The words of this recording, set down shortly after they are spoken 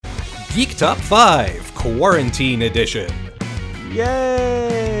Geek Top 5 Quarantine Edition.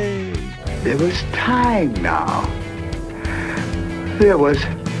 Yay! There was time now. There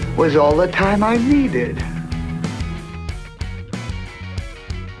was all the time I needed.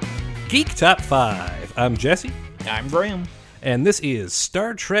 Geek Top 5. I'm Jesse. I'm Graham. And this is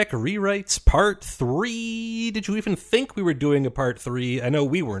Star Trek Rewrites Part 3. Did you even think we were doing a Part 3? I know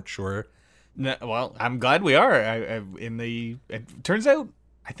we weren't sure. No, well, I'm glad we are. It turns out,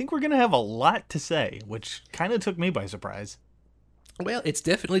 I think we're going to have a lot to say, which kind of took me by surprise. Well, it's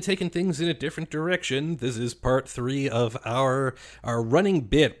definitely taken things in a different direction. This is part 3 of our running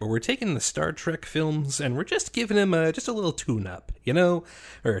bit, where we're taking the Star Trek films and we're just giving them just a little tune-up, you know?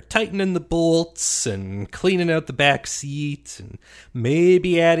 Or tightening the bolts and cleaning out the back seat and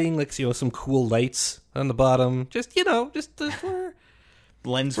maybe adding, some cool lights on the bottom.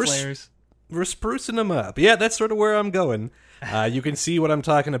 Lens flares. We're sprucing them up. Yeah, that's sort of where I'm going. You can see what I'm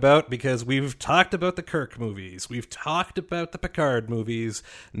talking about because we've talked about the Kirk movies. We've talked about the Picard movies.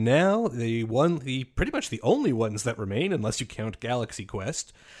 Now, pretty much the only ones that remain, unless you count Galaxy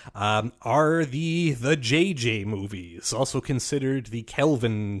Quest, are the JJ movies, also considered the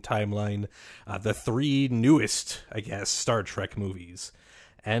Kelvin timeline, the 3 newest, I guess, Star Trek movies.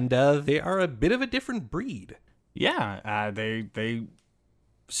 And they are a bit of a different breed. Yeah, they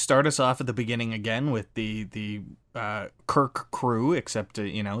start us off at the beginning again with the Kirk crew, except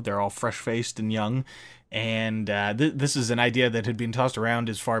they're all fresh-faced and young, and this is an idea that had been tossed around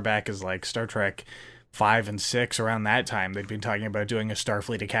as far back as like Star Trek 5 and 6. Around that time, they'd been talking about doing a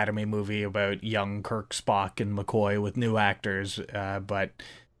Starfleet Academy movie about young Kirk, Spock, and McCoy with new actors, but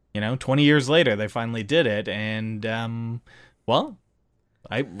 20 years later, they finally did it, and I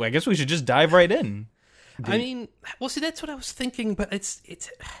guess we should just dive right in. That's what I was thinking, but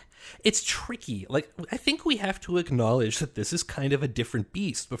it's tricky. I think we have to acknowledge that this is kind of a different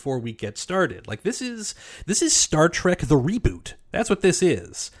beast before we get started. This is Star Trek the reboot. That's what this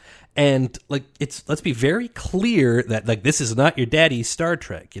is. And let's be very clear that this is not your daddy's Star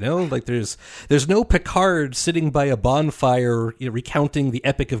Trek, there's no Picard sitting by a bonfire recounting the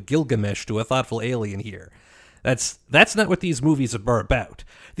Epic of Gilgamesh to a thoughtful alien here. That's not what these movies are about.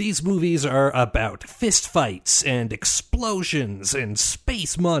 These movies are about fistfights and explosions and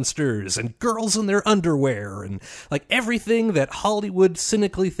space monsters and girls in their underwear and everything that Hollywood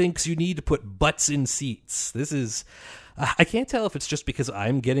cynically thinks you need to put butts in seats. This is I can't tell if it's just because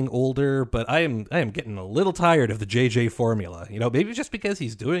I'm getting older, but I am getting a little tired of the JJ formula. Maybe just because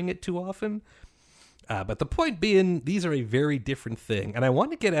he's doing it too often. But the point being, these are a very different thing. And I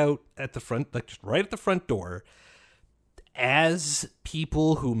want to get out at the front, just right at the front door, as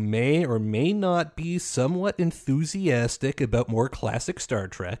people who may or may not be somewhat enthusiastic about more classic Star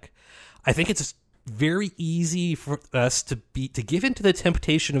Trek. I think it's very easy for us to give into the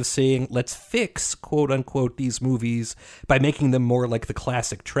temptation of saying, let's fix, quote unquote, these movies by making them more like the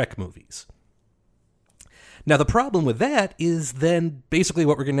classic Trek movies. Now, the problem with that is then basically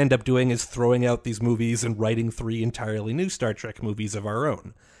what we're going to end up doing is throwing out these movies and writing 3 entirely new Star Trek movies of our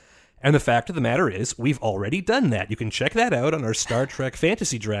own. And the fact of the matter is, we've already done that. You can check that out on our Star Trek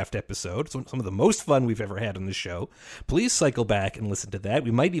Fantasy Draft episode. It's some of the most fun we've ever had on the show. Please cycle back and listen to that.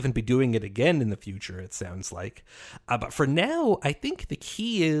 We might even be doing it again in the future, it sounds like. But for now, I think the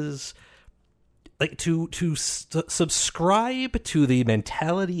key is to subscribe to the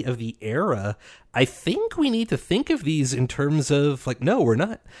mentality of the era. I think we need to think of these in terms of no,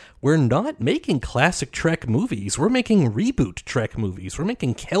 we're not making classic Trek movies. We're making reboot Trek movies. We're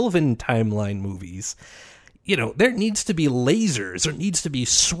making Kelvin timeline movies. There needs to be lasers. There needs to be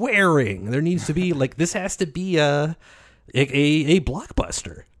swearing. There needs to be this has to be a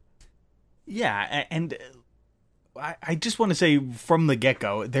blockbuster. Yeah, and I just want to say from the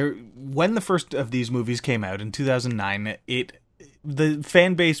get-go, when the first of these movies came out in 2009, the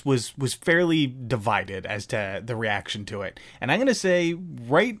fan base was fairly divided as to the reaction to it. And I'm going to say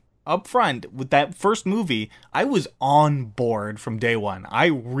right up front, with that first movie, I was on board from day one. I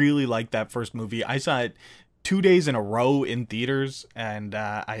really liked that first movie. I saw it 2 days in a row in theaters, and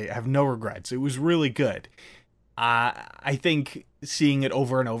I have no regrets. It was really good. I think seeing it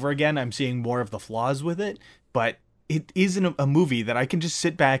over and over again, I'm seeing more of the flaws with it, but it isn't a movie that I can just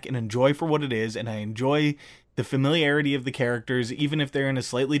sit back and enjoy for what it is, and I enjoy the familiarity of the characters, even if they're in a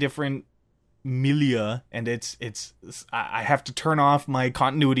slightly different milieu, and I have to turn off my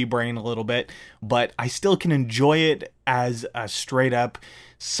continuity brain a little bit, but I still can enjoy it as a straight up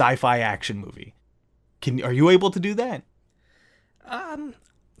sci-fi action movie. Are you able to do that?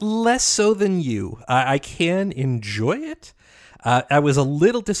 Less so than you. I can enjoy it. I was a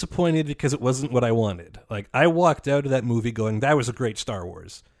little disappointed because it wasn't what I wanted. I walked out of that movie going, that was a great Star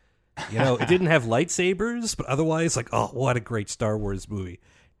Wars. You know, it didn't have lightsabers, but otherwise, like, oh, what a great Star Wars movie.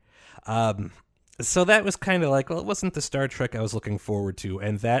 So that was kind of like, well, it wasn't the Star Trek I was looking forward to,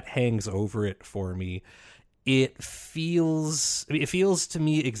 and that hangs over it for me. It feels to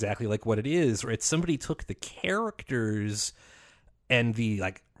me exactly like what it is, where it's somebody took the characters and the,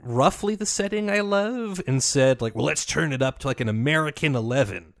 like, roughly the setting I love and said, like, well, let's turn it up to like an American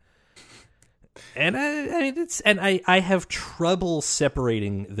 11. And I have trouble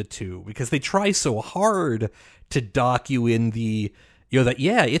separating the two because they try so hard to dock you in the, you know, that,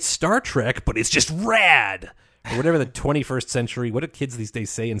 yeah, it's Star Trek, but it's just rad. Or whatever the 21st century, what do kids these days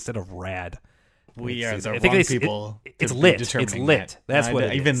say instead of rad? We are the wrong people. It's lit. It's lit. That's what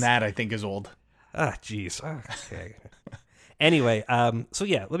it is. Even that, I think, is old. Ah, jeez. Okay. Anyway, so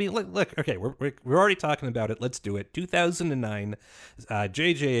yeah, let me look. Okay, we're already talking about it. Let's do it. 2009,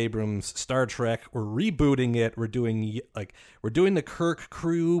 J.J. Abrams, Star Trek. We're rebooting it. We're doing the Kirk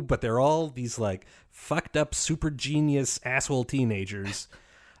crew, but they're all these like fucked up, super genius asshole teenagers.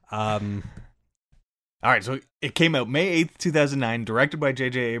 All right, so it came out May 8th, 2009, directed by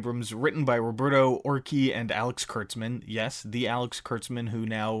J.J. Abrams, written by Roberto Orci and Alex Kurtzman. Yes, the Alex Kurtzman who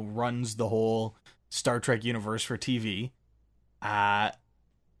now runs the whole Star Trek universe for TV.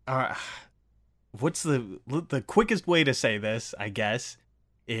 What's the quickest way to say this, I guess,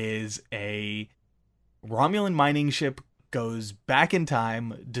 is a Romulan mining ship goes back in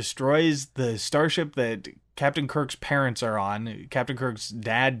time, destroys the starship that Captain Kirk's parents are on. Captain Kirk's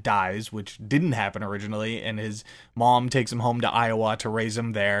dad dies, which didn't happen originally, and his mom takes him home to Iowa to raise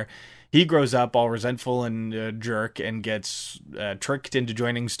him there. He grows up all resentful and a jerk and gets tricked into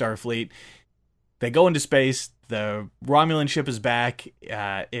joining Starfleet. They go into space. The Romulan ship is back.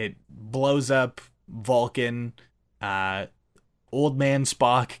 It blows up Vulcan. Old man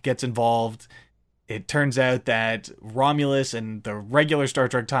Spock gets involved. It turns out that Romulus and the regular Star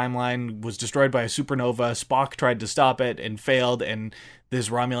Trek timeline was destroyed by a supernova. Spock tried to stop it and failed, and this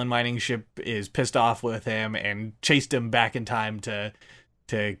Romulan mining ship is pissed off with him and chased him back in time to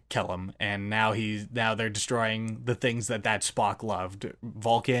kill him. And now they're destroying the things that Spock loved,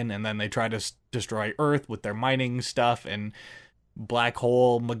 Vulcan, and then they try to destroy Earth with their mining stuff and black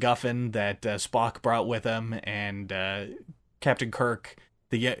hole MacGuffin that Spock brought with him. And Captain Kirk,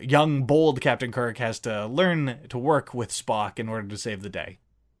 the young, bold Captain Kirk, has to learn to work with Spock in order to save the day.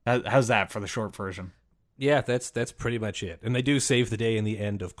 How's that for the short version? Yeah, that's pretty much it. And they do save the day in the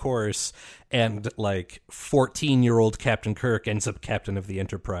end, of course. And like 14-year-old Captain Kirk ends up captain of the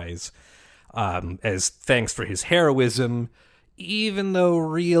Enterprise, as thanks for his heroism. Even though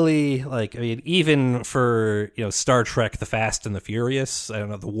really, like, I mean, even for, you know, Star Trek, The Fast and the Furious, I don't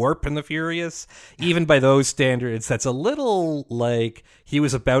know, The Warp and the Furious, even by those standards, that's a little like he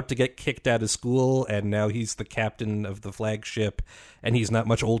was about to get kicked out of school and now he's the captain of the flagship and he's not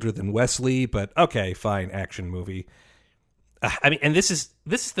much older than Wesley, but okay, fine, action movie. I mean, and this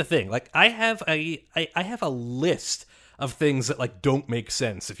is the thing. Like, I have a list of things that like don't make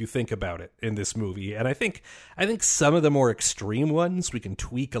sense if you think about it in this movie. And I think some of the more extreme ones we can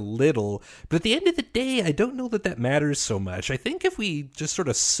tweak a little, but at the end of the day, I don't know that matters so much. I think if we just sort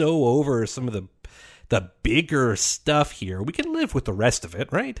of sew over some of the bigger stuff here, we can live with the rest of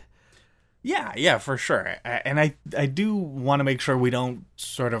it, right? Yeah, for sure. And I do want to make sure we don't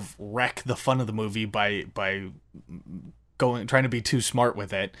sort of wreck the fun of the movie by trying to be too smart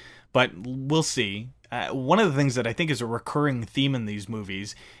with it, but we'll see. One of the things that I think is a recurring theme in these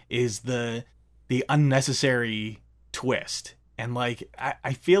movies is the unnecessary twist. And like,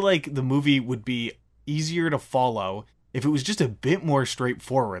 I feel like the movie would be easier to follow if it was just a bit more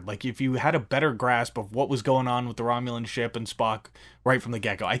straightforward. Like if you had a better grasp of what was going on with the Romulan ship and Spock right from the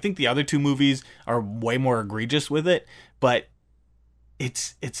get-go. I think the other two movies are way more egregious with it, but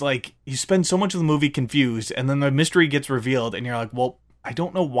it's like you spend so much of the movie confused and then the mystery gets revealed and you're like, well, I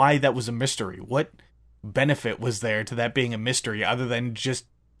don't know why that was a mystery. What benefit was there to that being a mystery other than just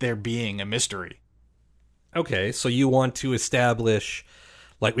there being a mystery? Okay, so you want to establish,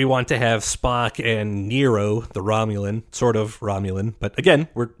 like, we want to have Spock and Nero, the Romulan, sort of Romulan, but again,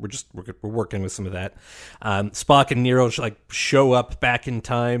 we're working with some of that. Spock and Nero like show up back in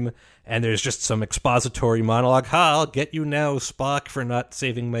time, and there's just some expository monologue. I'll get you now, Spock, for not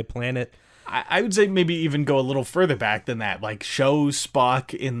saving my planet. I would say maybe even go a little further back than that, like show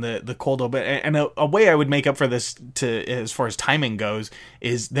Spock in the cold open. And a way I would make up for this, to as far as timing goes,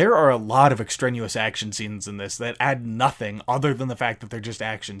 is there are a lot of extraneous action scenes in this that add nothing other than the fact that they're just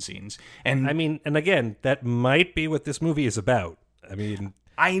action scenes. And I mean, and again, that might be what this movie is about. I mean,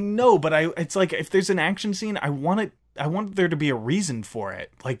 I know, but it's like if there's an action scene, I want there to be a reason for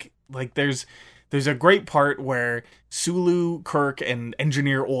it. Like there's there's a great part where Sulu, Kirk, and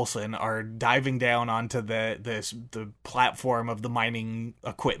Engineer Olsen are diving down onto the platform of the mining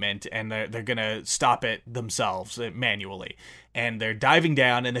equipment, and they're gonna stop it themselves manually. And they're diving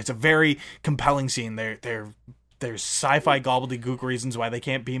down, and it's a very compelling scene. There's sci-fi gobbledygook reasons why they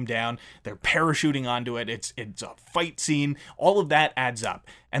can't beam down. They're parachuting onto it. It's a fight scene. All of that adds up.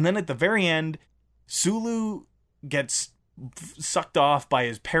 And then at the very end, Sulu gets sucked off by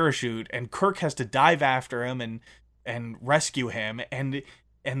his parachute, and Kirk has to dive after him and rescue him, and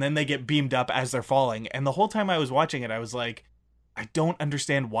then they get beamed up as they're falling. And the whole time I was watching it, I was like, I don't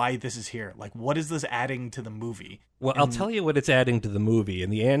understand why this is here. Like, what is this adding to the movie? Well, I'll tell you what it's adding to the movie,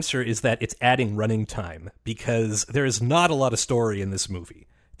 and the answer is that it's adding running time, because there is not a lot of story in this movie.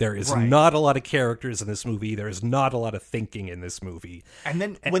 There is not a lot of characters in this movie. There is not a lot of thinking in this movie. And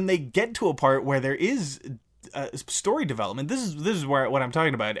then when they get to a part where there is story development, this is where what I'm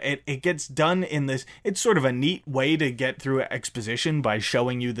talking about. It gets done in this. It's sort of a neat way to get through exposition by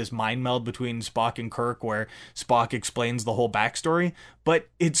showing you this mind meld between Spock and Kirk, where Spock explains the whole backstory. But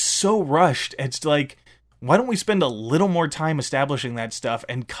it's so rushed. It's like, why don't we spend a little more time establishing that stuff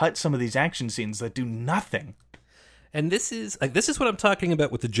and cut some of these action scenes that do nothing? And this is what I'm talking about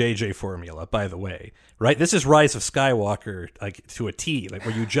with the JJ formula, by the way, right? This is Rise of Skywalker, like, to a T, like,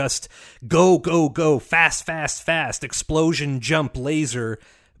 where you just go, fast, explosion, jump, laser,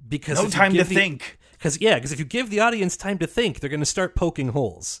 because no time to think. Because if you give the audience time to think, they're going to start poking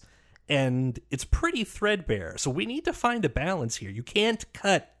holes. And it's pretty threadbare. So we need to find a balance here. You can't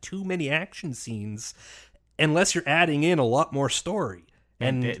cut too many action scenes unless you're adding in a lot more story.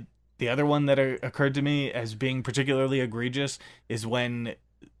 And the other one that occurred to me as being particularly egregious is when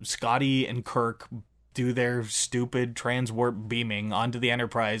Scotty and Kirk do their stupid transwarp beaming onto the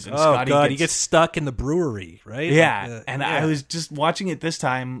Enterprise, and he gets stuck in the brewery, right? Yeah, I was just watching it this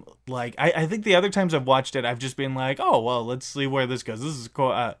time. Like, I think the other times I've watched it, I've just been like, oh, well, let's see where this goes. This is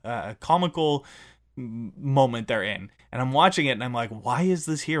a comical moment they're in. And I'm watching it, and I'm like, why is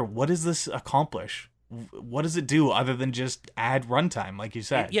this here? What does this accomplish? What does it do other than just add runtime, like you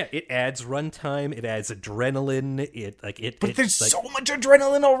said? It adds runtime. It adds adrenaline. But there's so much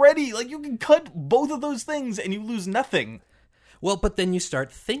adrenaline already. Like, you can cut both of those things and you lose nothing. Well, but then you start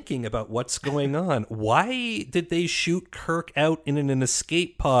thinking about what's going on. Why did they shoot Kirk out in an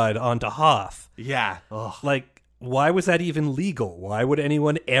escape pod onto Hoth? Yeah. Ugh. Like, why was that even legal? Why would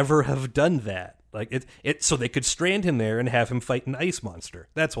anyone ever have done that? Like, it so they could strand him there and have him fight an ice monster.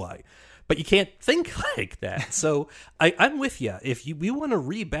 That's why. But you can't think like that. So I'm with you. If we want to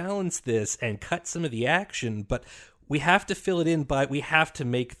rebalance this and cut some of the action, but we have to fill it in by we have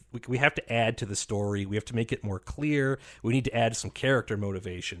to add to the story. We have to make it more clear. We need to add some character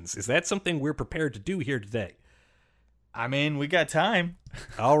motivations. Is that something we're prepared to do here today? I mean, we got time.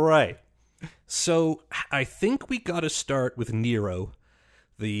 All right. So I think we got to start with Nero.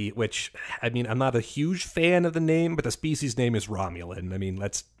 I'm not a huge fan of the name, but the species name is Romulan. I mean,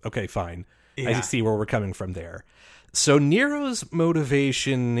 okay, fine. Yeah. I see where we're coming from there. So Nero's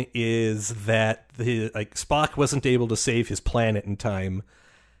motivation is that Spock wasn't able to save his planet in time.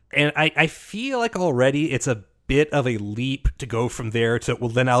 And I feel like already it's a bit of a leap to go from there to, well,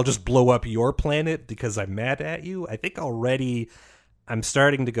 then I'll just blow up your planet because I'm mad at you. I think already I'm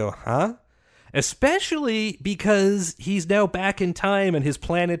starting to go, huh? Especially because he's now back in time and his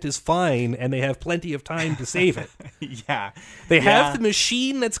planet is fine and they have plenty of time to save it. Yeah. They have the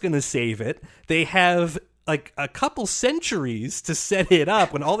machine that's going to save it. They have like a couple centuries to set it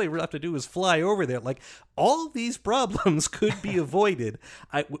up when all they have to do is fly over there. Like, all these problems could be avoided.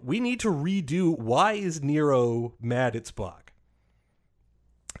 We need to redo, why is Nero mad at Spock?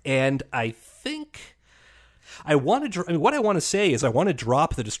 And I think... what I want to say is I want to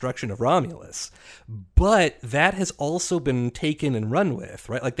drop the destruction of Romulus, but that has also been taken and run with,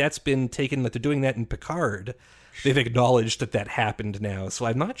 right? Like, that's been taken, like they're doing that in Picard. They've acknowledged that happened now, so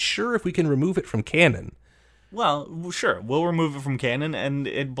I'm not sure if we can remove it from canon. Well, sure, we'll remove it from canon, and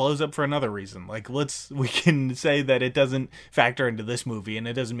it blows up for another reason. Like, we can say that it doesn't factor into this movie, and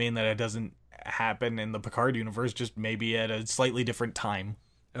it doesn't mean that it doesn't happen in the Picard universe, just maybe at a slightly different time.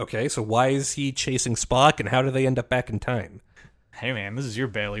 Okay, so why is he chasing Spock, and how do they end up back in time? Hey, man, this is your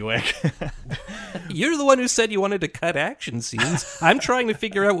bailiwick. You're the one who said you wanted to cut action scenes. I'm trying to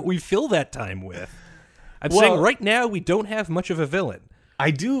figure out what we fill that time with. I'm saying right now we don't have much of a villain.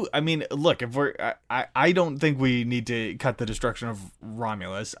 I mean, look, if I don't think we need to cut the destruction of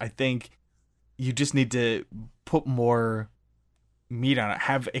Romulus. I think you just need to put more meat on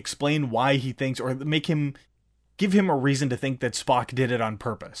it. Explain why he thinks, or give him a reason to think that Spock did it on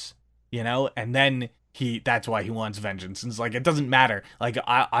purpose, and then that's why he wants vengeance. And it's like, it doesn't matter. Like,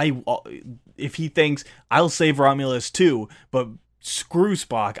 if he thinks I'll save Romulus too, but screw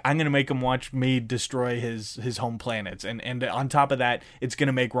Spock, I'm gonna make him watch me destroy his home planets, and on top of that, it's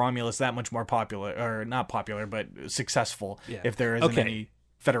gonna make Romulus that much more popular, or not popular, but successful, if there isn't any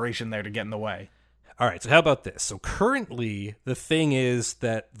Federation there to get in the way. All right, so how about this? So currently, the thing is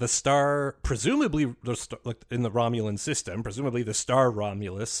that the star, presumably in the Romulan system, presumably the star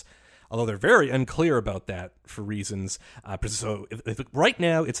Romulus, although they're very unclear about that for reasons. So right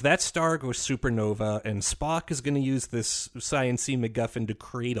now, it's that star goes supernova, and Spock is going to use this science-y MacGuffin to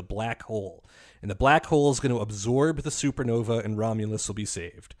create a black hole. And the black hole is going to absorb the supernova, and Romulus will be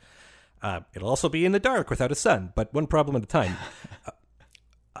saved. It'll also be in the dark without a sun, but one problem at a time.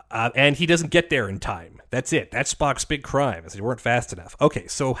 And he doesn't get there in time. That's it. That's Spock's big crime, is they weren't fast enough. Okay,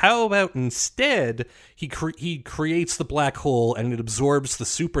 so how about instead he creates the black hole and it absorbs the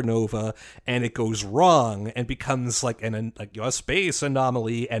supernova and it goes wrong and becomes like a space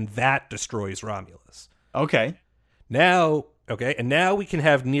anomaly, and that destroys Romulus. Okay. And now we can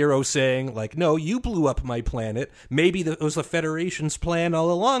have Nero saying, like, no, you blew up my planet. Maybe it was the Federation's plan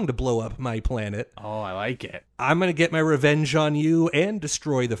all along to blow up my planet. Oh, I like it. I'm going to get my revenge on you and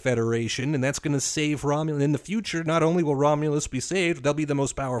destroy the Federation, and that's going to save Romulus. In the future, not only will Romulus be saved, they'll be the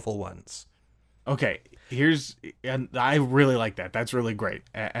most powerful ones. Okay, and I really like that. That's really great.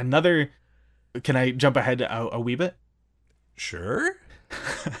 Another, can I jump ahead a wee bit? Sure.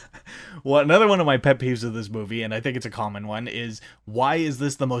 Well, another one of my pet peeves of this movie, and I think it's a common one, is why is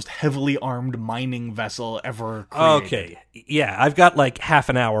this the most heavily armed mining vessel ever created? Okay, yeah, I've got like half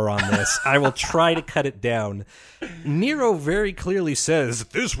an hour on this. I will try to cut it down. Nero very clearly says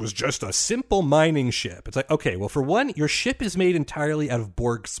this was just a simple mining ship. It's like, okay, well, for one, your ship is made entirely out of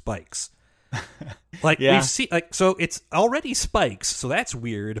Borg spikes. Like, yeah. We've seen, like, so it's already spikes, so that's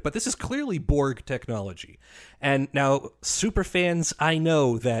weird, but this is clearly Borg technology. And now, super fans, I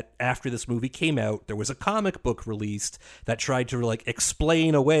know that after this movie came out, there was a comic book released that tried to, like,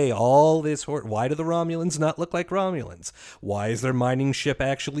 explain away all this why do the Romulans not look like Romulans? Why is their mining ship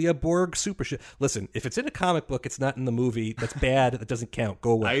actually a Borg super ship? Listen, if it's in a comic book, it's not in the movie. That's bad. That doesn't count.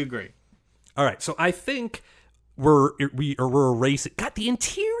 Go away. I agree. All right, so I think we're erasing. God, the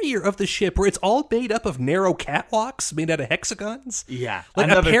interior of the ship, where it's all made up of narrow catwalks made out of hexagons. Yeah, like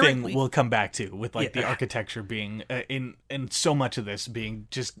another thing we'll come back to with like the architecture being in so much of this being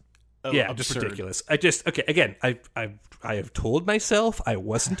just absurd. Just ridiculous. I have told myself I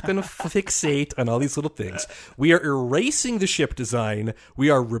wasn't going to fixate on all these little things. We are erasing the ship design. We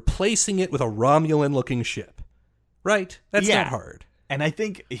are replacing it with a Romulan-looking ship. Right? That's not hard. And I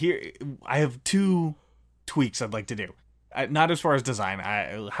think here I have two tweaks I'd like to do. Not as far as design.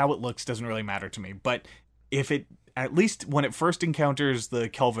 How it looks doesn't really matter to me. But if it, at least when it first encounters the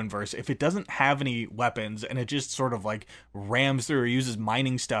Kelvinverse, if it doesn't have any weapons and it just sort of like rams through or uses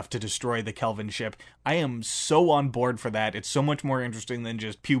mining stuff to destroy the Kelvin ship, I am so on board for that. It's so much more interesting than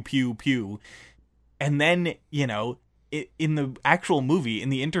just pew, pew, pew. And then, you know, in the actual movie, in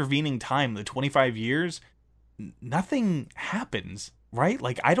the intervening time, the 25 years, nothing happens. Right?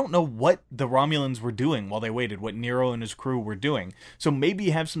 Like, I don't know what the Romulans were doing while they waited, what Nero and his crew were doing. So maybe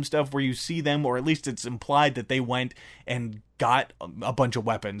you have some stuff where you see them, or at least it's implied that they went and got a bunch of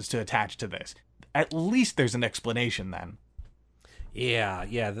weapons to attach to this. At least there's an explanation then. Yeah.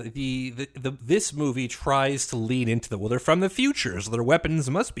 This movie tries to lean into they're from the future, so their weapons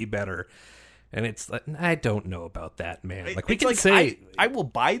must be better. And it's like, I don't know about that, man. Like, we can say I will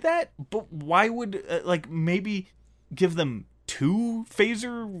buy that, but why would maybe give them 2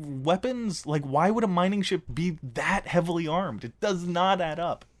 phaser weapons? Like, why would a mining ship be that heavily armed? It does not add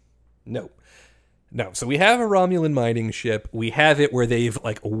up. No. So we have a Romulan mining ship. We have it where they've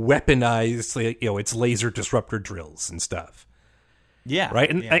like weaponized, its laser disruptor drills and stuff. Yeah. Right?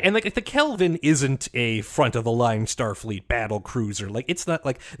 And like, the Kelvin isn't a front of the line Starfleet battle cruiser. Like, it's not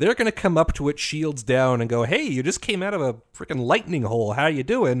like they're going to come up to it, shields down, and go, hey, you just came out of a freaking lightning hole. How you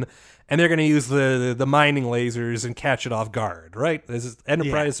doing? And they're going to use the mining lasers and catch it off guard, right? This is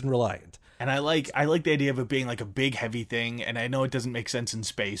Enterprise and Reliant. And I like the idea of it being like a big heavy thing, and I know it doesn't make sense in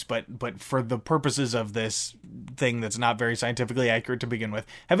space, but for the purposes of this thing that's not very scientifically accurate to begin with,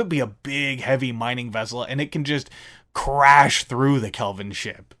 have it be a big heavy mining vessel, and it can just crash through the Kelvin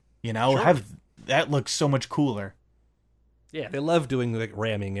ship. You know, sure. That looks so much cooler. Yeah, they love doing like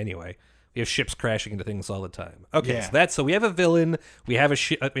ramming anyway. We have ships crashing into things all the time. Okay, so we have a villain. We have a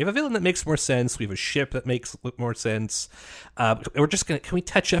villain that makes more sense. We have a ship that makes more sense. We're just can we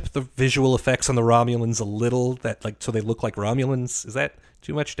touch up the visual effects on the Romulans a little, so they look like Romulans? Is that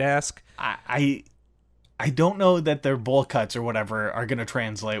too much to ask? I I don't know that their bowl cuts or whatever are going to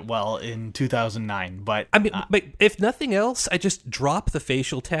translate well in 2009, but I mean, but if nothing else, I just drop the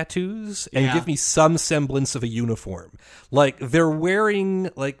facial tattoos and give me some semblance of a uniform. Like they're wearing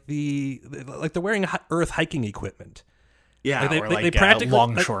they're wearing Earth hiking equipment. Yeah, like or they practically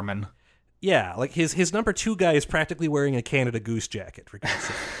longshoremen. Yeah, like his number 2 guy is practically wearing a Canada Goose jacket, for God's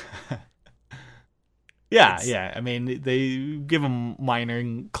sake. Yeah. I mean, they give him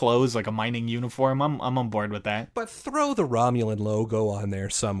mining clothes, like a mining uniform. I'm on board with that. But throw the Romulan logo on there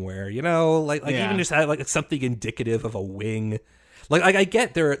somewhere, even just have like something indicative of a wing. Like I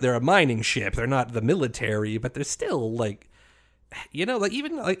get they're a mining ship, they're not the military, but they're still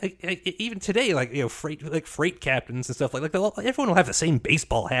even today, freight captains and stuff like everyone will have the same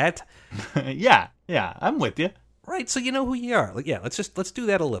baseball hat. Yeah, I'm with you. Right, so you know who you are. Let's do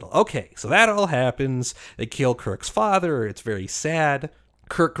that a little. Okay, so that all happens. They kill Kirk's father. It's very sad.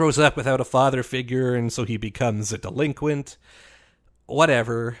 Kirk grows up without a father figure, and so he becomes a delinquent.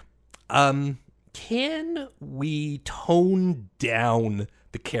 Whatever. Can we tone down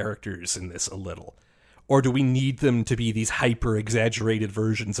the characters in this a little? Or do we need them to be these hyper-exaggerated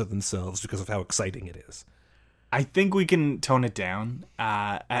versions of themselves because of how exciting it is? I think we can tone it down,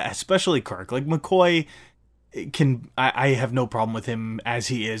 especially Kirk. Like, McCoy... I have no problem with him as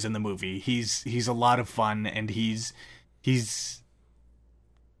he is in the movie. He's a lot of fun, and he's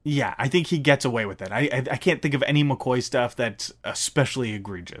I think he gets away with it. I can't think of any McCoy stuff that's especially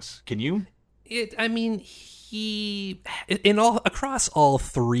egregious. Can you? Across all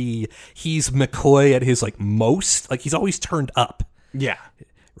 3, he's McCoy at his most. He's always turned up. Yeah.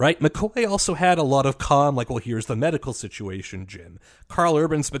 Right? McCoy also had a lot of calm, here's the medical situation, Jim. Carl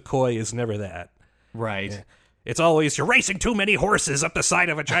Urban's McCoy is never that. Right. Yeah. It's always, you're racing too many horses up the side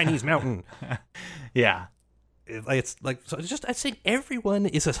of a Chinese mountain. Yeah. I'd say everyone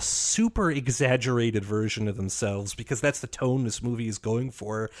is a super exaggerated version of themselves because that's the tone this movie is going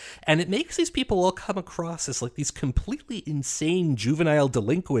for. And it makes these people all come across as these completely insane juvenile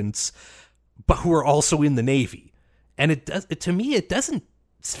delinquents, but who are also in the Navy. And to me, it doesn't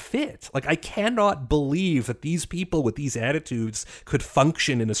fit. I cannot believe that these people with these attitudes could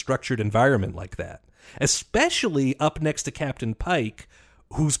function in a structured environment like that. Especially up next to Captain Pike,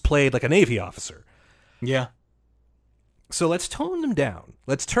 who's played like a Navy officer. Yeah. So let's tone them down.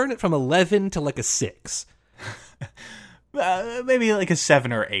 Let's turn it from 11 to a 6. Maybe a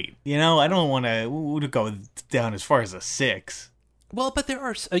 7 or 8. I don't want to go down as far as a 6. Well, but there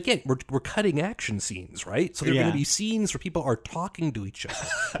are, again, we're cutting action scenes, right? So there are going to be scenes where people are talking to each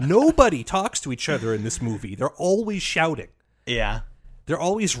other. Nobody talks to each other in this movie. They're always shouting. Yeah. They're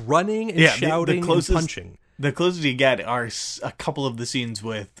always running and shouting and punching. The closest you get are a couple of the scenes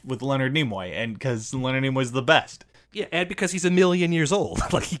with Leonard Nimoy, and because Leonard Nimoy's the best. Yeah, and because he's 1,000,000 years old.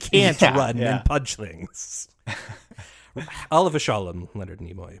 He can't run and punch things. Oliver Shalom, Leonard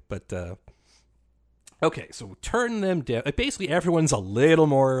Nimoy. But, okay, so turn them down. Basically, everyone's a little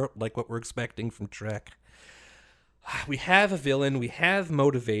more like what we're expecting from Trek. We have a villain. We have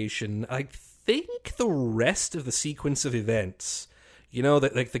motivation. I think the rest of the sequence of events...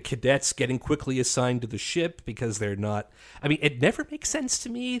 that the cadets getting quickly assigned to the ship because they're not... it never makes sense to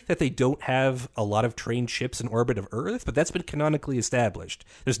me that they don't have a lot of trained ships in orbit of Earth, but that's been canonically established.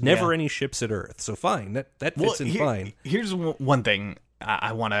 There's never any ships at Earth, so fine. That fits in fine. Here's one thing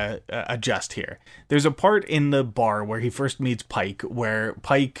I want to adjust here. There's a part in the bar where he first meets Pike, where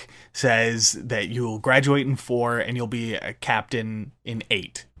Pike says that you'll graduate in 4 and you'll be a captain in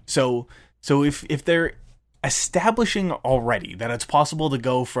 8. So if they're establishing already that it's possible to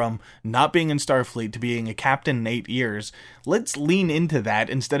go from not being in Starfleet to being a captain in 8 years, let's lean into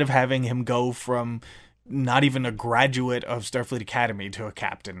that instead of having him go from not even a graduate of Starfleet Academy to a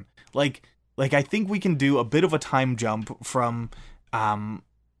captain. I think we can do a bit of a time jump from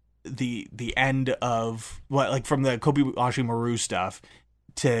the end of from the Kobayashi Maru stuff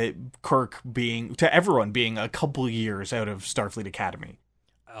to everyone being a couple years out of Starfleet Academy.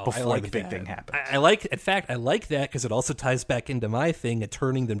 Before the big thing happens. I like that because it also ties back into my thing at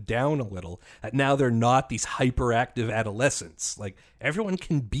turning them down a little. Now they're not these hyperactive adolescents. Everyone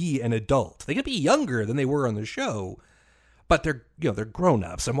can be an adult. They can be younger than they were on the show, but they're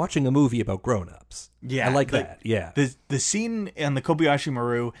grown-ups. I'm watching a movie about grown-ups. Yeah, I like that. Yeah. The scene in the Kobayashi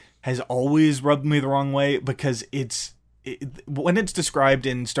Maru has always rubbed me the wrong way because when it's described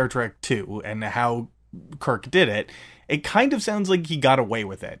in Star Trek II and how Kirk did it, it kind of sounds like he got away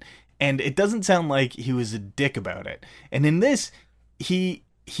with it. And it doesn't sound like he was a dick about it. And in this, he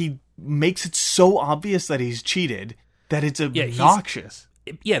makes it so obvious that he's cheated that it's obnoxious.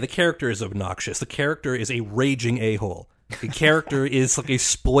 The character is obnoxious. The character is a raging a-hole. The character is like a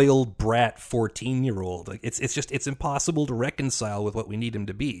spoiled brat 14-year-old. Like it's impossible to reconcile with what we need him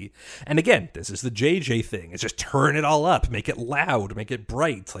to be. And again, this is the JJ thing. It's just turn it all up, make it loud, make it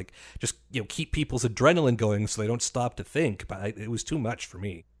bright, like just keep people's adrenaline going so they don't stop to think. But it was too much for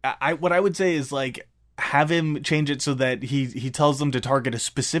me. What I would say is like have him change it so that he tells them to target a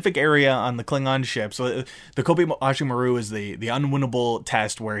specific area on the Klingon ship. So the Kobayashi Maru is the unwinnable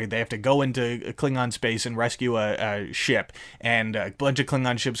test where they have to go into Klingon space and rescue a ship, and a bunch of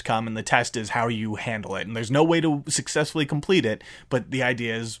Klingon ships come, and the test is how you handle it. And there's no way to successfully complete it, but the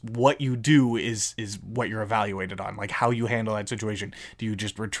idea is what you do is what you're evaluated on, like how you handle that situation. Do you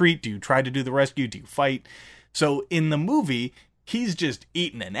just retreat? Do you try to do the rescue? Do you fight? So in the movie, he's just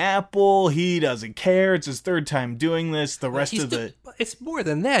eating an apple. He doesn't care. It's his third time doing this. The rest of the... It's more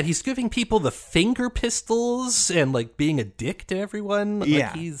than that. He's giving people the finger pistols and, like, being a dick to everyone. Like,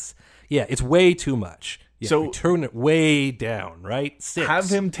 yeah. It's way too much. Yeah, so we turn it way down, right? 6. Have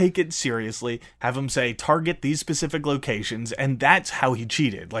him take it seriously. Have him say, target these specific locations. And that's how he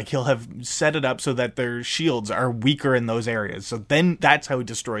cheated. Like, he'll have set it up so that their shields are weaker in those areas. So then that's how he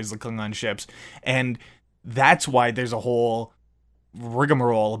destroys the Klingon ships. And that's why there's a whole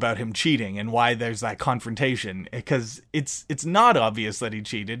rigmarole about him cheating and why there's that confrontation, because it's not obvious that he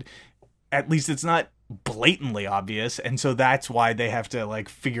cheated. At least it's not blatantly obvious, and so that's why they have to like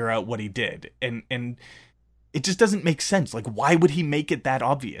figure out what he did, and it just doesn't make sense. Like, why would he make it that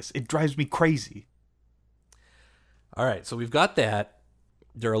obvious? It drives me crazy. All right, so we've got that.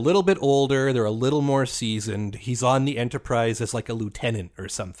 They're a little bit older, they're a little more seasoned. He's on the Enterprise as like a lieutenant or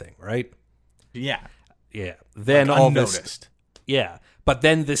something, right? Yeah Then like all unnoticed. this. Yeah, but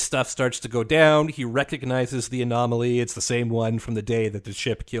then this stuff starts to go down. He recognizes the anomaly. It's the same one from the day that the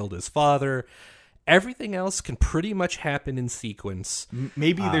ship killed his father. Everything else can pretty much happen in sequence.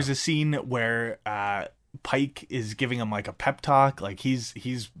 Maybe there's a scene where Pike is giving him like a pep talk. Like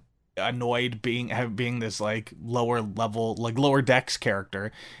he's annoyed being this like lower level, like lower decks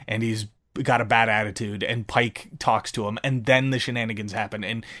character, and he's got a bad attitude, and Pike talks to him, and then the shenanigans happen,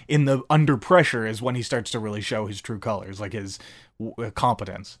 and in the under pressure is when he starts to really show his true colors, like his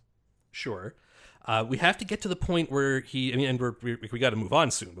competence. Sure. We have to get to the point where we got to move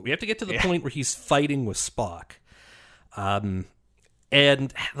on soon, but we have to get to the point where he's fighting with Spock.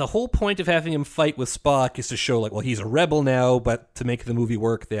 And the whole point of having him fight with Spock is to show, like, well, he's a rebel now, but to make the movie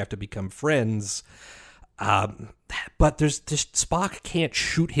work, they have to become friends. But Spock can't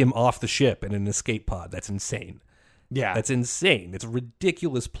shoot him off the ship in an escape pod. That's insane. Yeah. That's insane. It's a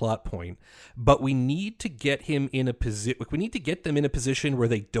ridiculous plot point. But we need to get him in a position. We need to get them in a position where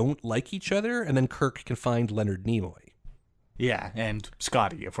they don't like each other, and then Kirk can find Leonard Nimoy. Yeah, and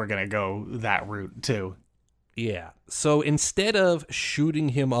Scotty, if we're gonna go that route too. Yeah. So instead of shooting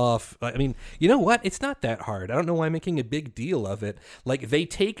him off, I mean, you know what? It's not that hard. I don't know why I'm making a big deal of it. Like, they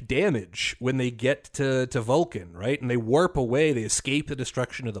take damage when they get to Vulcan, right? And they warp away. They escape the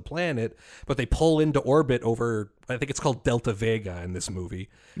destruction of the planet, but they pull into orbit over, I think it's called Delta Vega in this movie.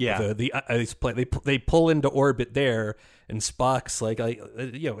 Yeah. They pull into orbit there, and Spock's like,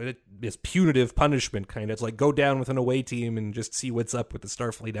 it's punitive punishment kind of. It's like, go down with an away team and just see what's up with the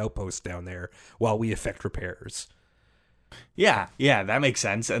Starfleet outpost down there while we effect repairs. Yeah, that makes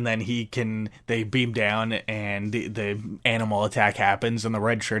sense. And then they beam down, and the animal attack happens, and the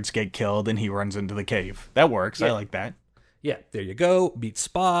red shirts get killed, and he runs into the cave. That works. Yeah. I like that. Yeah, there you go. Meet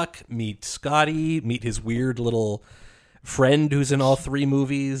Spock, meet Scotty, meet his weird little friend who's in all 3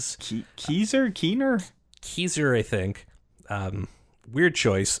 movies. Keener, I think. Weird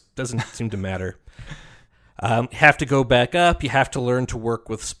choice. Doesn't seem to matter. Have to go back up. You have to learn to work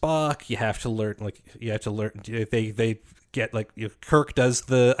with Spock. You have to learn. They get like Kirk does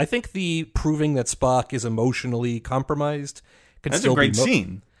the. I think the proving that Spock is emotionally compromised can That's still a great be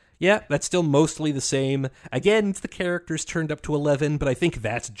scene. Yeah, that's still mostly the same. Again, the characters turned up to 11, but I think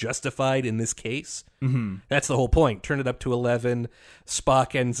that's justified in this case. Mm-hmm. That's the whole point. Turn it up to 11.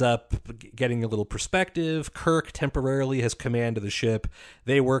 Spock ends up getting a little perspective. Kirk temporarily has command of the ship.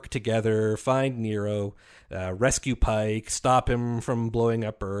 They work together, find Nero, rescue Pike, stop him from blowing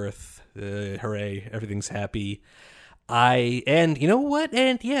up Earth. Hooray, everything's happy. And you know what?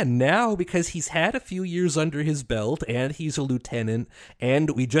 And yeah, now because he's had a few years under his belt and he's a lieutenant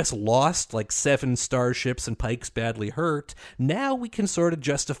and we just lost like 7 starships and Pike's badly hurt, now we can sort of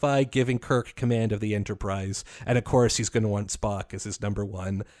justify giving Kirk command of the Enterprise. And of course, he's going to want Spock as his number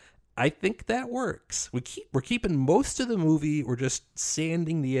 1. I think that works. We're keeping most of the movie. We're just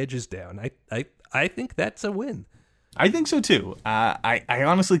sanding the edges down. I think that's a win. I think so too. I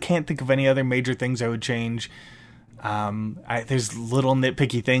honestly can't think of any other major things I would change. There's little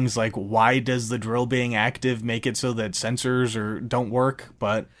nitpicky things like, why does the drill being active make it so that sensors don't work?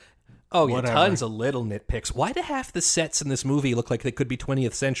 But oh yeah, whatever. Tons of little nitpicks. Why do half the sets in this movie look like they could be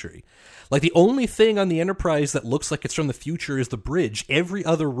 20th century? Like, the only thing on the Enterprise that looks like it's from the future is the bridge. Every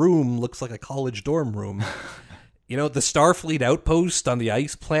other room looks like a college dorm room. You know, the Starfleet outpost on the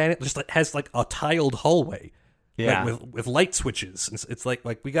ice planet just has like a tiled hallway. Yeah, like, with light switches. It's like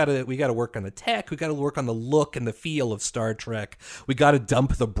we gotta work on the tech. We gotta work on the look and the feel of Star Trek. We gotta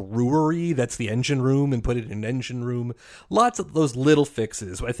dump the brewery that's the engine room and put it in an engine room. Lots of those little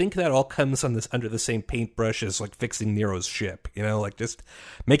fixes. I think that all comes on this under the same paintbrush as like fixing Nero's ship. You know, like just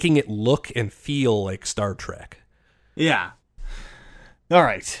making it look and feel like Star Trek. Yeah. All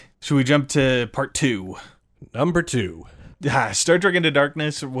right. Should we jump to part 2? Number 2. Star Trek Into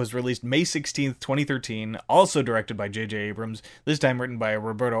Darkness was released May 16th, 2013, also directed by J.J. Abrams, this time written by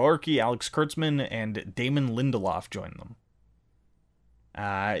Roberto Orci, Alex Kurtzman, and Damon Lindelof joined them.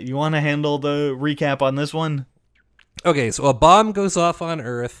 You want to handle the recap on this one? Okay, so a bomb goes off on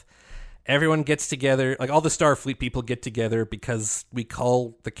Earth. Everyone gets together, like all the Starfleet people get together because we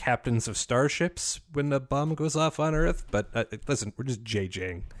call the captains of starships when a bomb goes off on Earth. But listen, we're just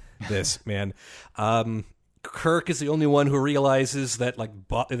JJing this, man. Kirk is the only one who realizes that like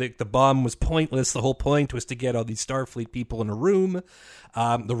the bomb was pointless. The whole point was to get all these Starfleet people in a room.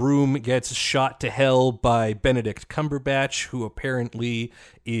 The room gets shot to hell by Benedict Cumberbatch, who apparently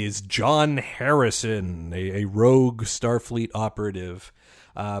is John Harrison, a rogue Starfleet operative.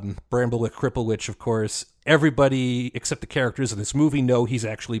 Bramblewick Cripplewitch, of course. Everybody except the characters in this movie know he's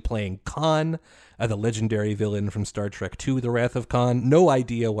actually playing Khan, the legendary villain from Star Trek II, The Wrath of Khan. No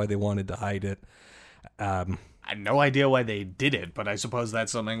idea why they wanted to hide it. I had no idea why they did it, but I suppose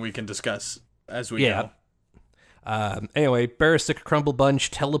that's something we can discuss as we go. Anyway, Barristic Crumblebunch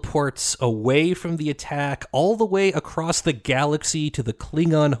teleports away from the attack all the way across the galaxy to the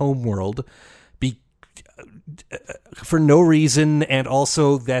Klingon homeworld for no reason, and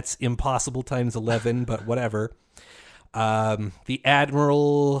also that's impossible times 11, but whatever. The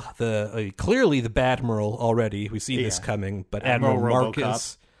Admiral, clearly the Badmiral already, we see this coming, but Admiral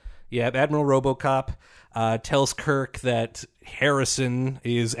Marcus... Admiral RoboCop tells Kirk that Harrison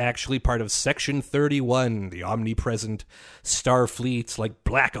is actually part of Section 31, the omnipresent Starfleet's like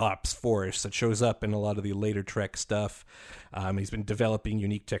Black Ops force that shows up in a lot of the later Trek stuff. He's been developing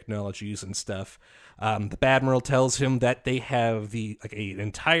unique technologies and stuff. The Badmiral tells him that they have the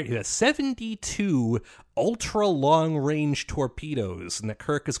 72 ultra long range torpedoes, and that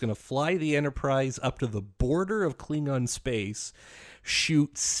Kirk is going to fly the Enterprise up to the border of Klingon space,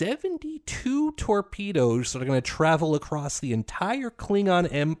 shoot 72 torpedoes that are going to travel across the entire Klingon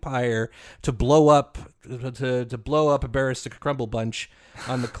Empire to blow up a Barristic Crumblebunch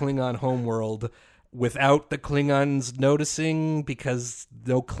on the Klingon homeworld without the Klingons noticing, because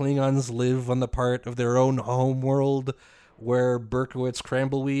no Klingons live on the part of their own homeworld where Berkowitz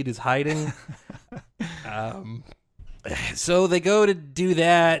Crambleweed is hiding. So they go to do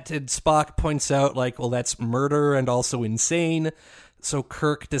that, and Spock points out, like, well, that's murder and also insane. So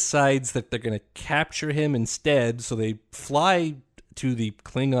Kirk decides that they're going to capture him instead, so they fly to the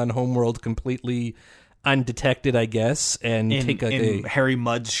Klingon homeworld completely undetected, I guess, and take a Harry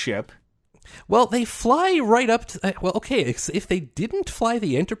Mudd's ship. Well, they fly right up to... Well, okay, if they didn't fly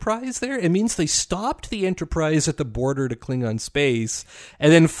the Enterprise there, it means they stopped the Enterprise at the border to Klingon space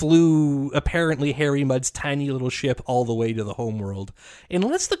and then flew, apparently, Harry Mudd's tiny little ship all the way to the homeworld.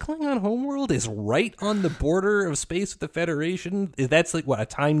 Unless the Klingon homeworld is right on the border of space with the Federation, that's like, what, a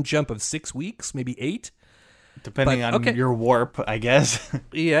time jump of 6 weeks, maybe 8? Depending on your warp, I guess.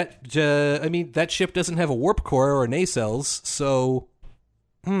 Yeah, I mean, that ship doesn't have a warp core or nacelles, so...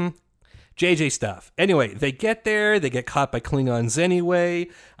 JJ stuff. Anyway, they get there. They get caught by Klingons anyway.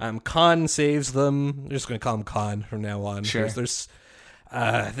 Khan saves them. They're just going to call him Khan from now on. Sure.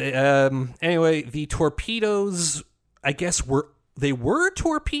 Anyway, the torpedoes, I guess, were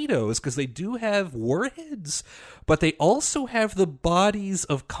torpedoes because they do have warheads, but they also have the bodies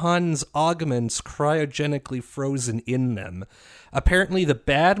of Khan's augments cryogenically frozen in them. Apparently, the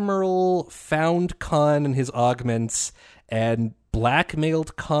Badmiral found Khan and his augments and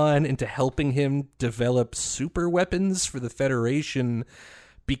blackmailed Khan into helping him develop super weapons for the Federation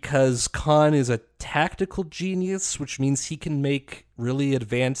because Khan is a tactical genius, which means he can make really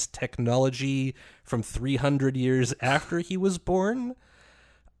advanced technology from 300 years after he was born.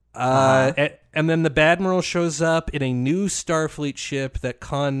 And then the Badmiral shows up in a new Starfleet ship that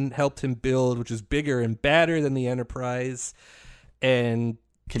Khan helped him build, which is bigger and badder than the Enterprise, and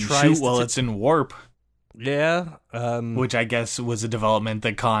can shoot while it's in warp. Yeah. Which I guess was a development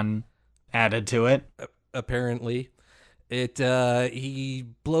that Khan added to it. apparently. He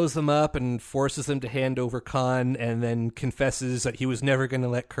blows them up and forces them to hand over Khan, and then confesses that he was never going to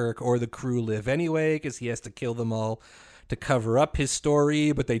let Kirk or the crew live anyway, because he has to kill them all to cover up his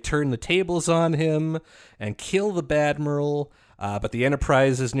story, but they turn the tables on him and kill the Badmiral. But the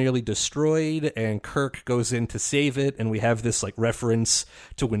Enterprise is nearly destroyed, and Kirk goes in to save it, and we have this like reference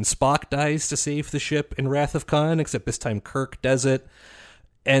to when Spock dies to save the ship in Wrath of Khan, except this time Kirk does it.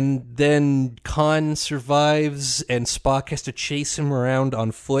 And then Khan survives, and Spock has to chase him around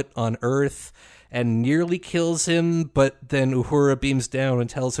on foot on Earth and nearly kills him, but then Uhura beams down and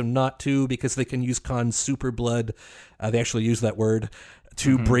tells him not to because they can use Khan's super blood, they actually use that word,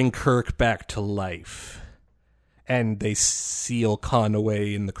 to bring Kirk back to life. And they seal Khan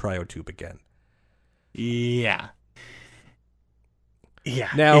away in the cryotube again. Yeah. Yeah.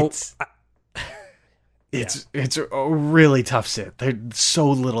 Now... It's a really tough sit. So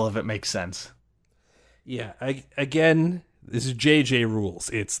little of it makes sense. Yeah, again, this is JJ rules.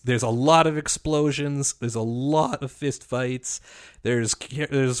 There's a lot of explosions. There's a lot of fist fights. There's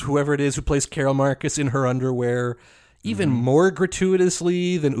whoever it is who plays Carol Marcus in her underwear, even more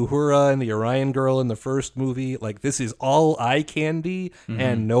gratuitously than Uhura and the Orion girl in the first movie. Like, this is all eye candy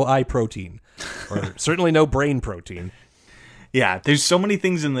and no eye protein, or certainly no brain protein. Yeah, there's so many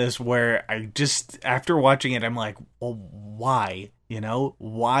things in this where I just, after watching it, I'm like, well, why? You know,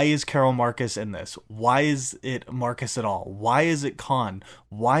 why is Carol Marcus in this? Why is it Marcus at all? Why is it Khan?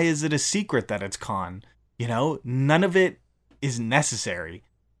 Why is it a secret that it's Khan? You know, none of it is necessary.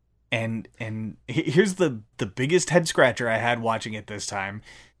 And here's the biggest head scratcher I had watching it this time.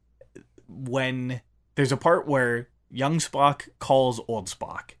 When there's a part where young Spock calls old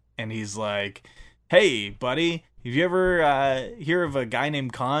Spock, and he's like, hey, buddy, have you ever hear of a guy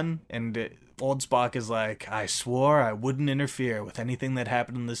named Khan? And old Spock is like, I swore I wouldn't interfere with anything that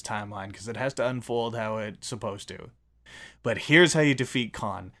happened in this timeline because it has to unfold how it's supposed to. But here's how you defeat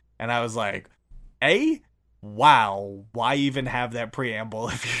Khan. And I was like, A, wow, why even have that preamble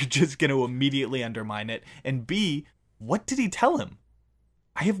if you're just going to immediately undermine it? And B, what did he tell him?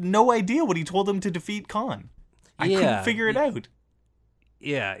 I have no idea what he told him to defeat Khan. I couldn't figure it out.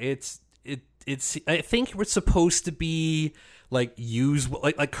 Yeah, it's I think we're supposed to be like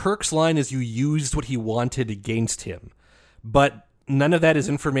Kirk's line is you used what he wanted against him, but none of that is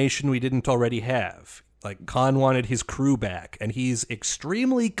information we didn't already have. Like, Khan wanted his crew back, and he's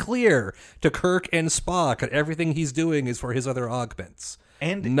extremely clear to Kirk and Spock that everything he's doing is for his other augments.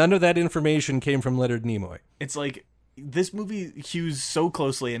 And none of that information came from Leonard Nimoy. It's like, this movie hews so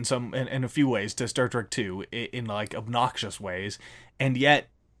closely in a few ways to Star Trek 2 in like obnoxious ways, and yet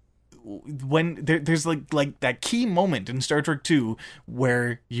when there's like that key moment in Star Trek 2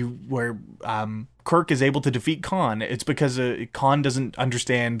 where Kirk is able to defeat Khan, it's because Khan doesn't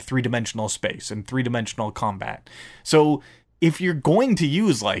understand three-dimensional space and three-dimensional combat. So if you're going to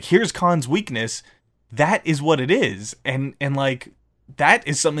use like, here's Khan's weakness, that is what it is, and like that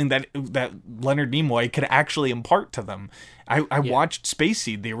is something that Leonard Nimoy could actually impart to them. I watched Space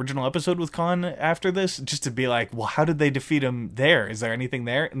Seed, the original episode with Khan, after this, just to be like, well, how did they defeat him there? Is there anything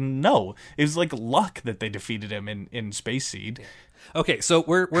there? No. It was like luck that they defeated him in Space Seed. Okay, so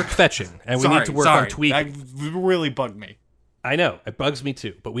we're fetching, and we need to work on tweaking. That really bugged me. I know, it bugs me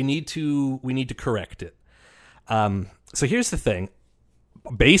too, but we need to correct it. So here's the thing.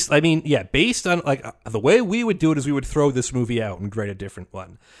 Based on like the way we would do it is we would throw this movie out and write a different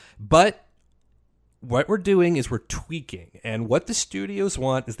one. But what we're doing is we're tweaking, and what the studios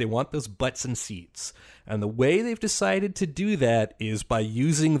want is they want those butts and seats. And the way they've decided to do that is by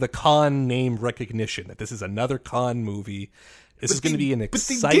using the Khan name recognition, that this is another Khan movie. This is going to be an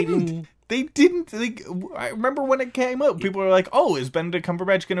exciting... They didn't. I remember when it came out, people were like, oh, is Benedict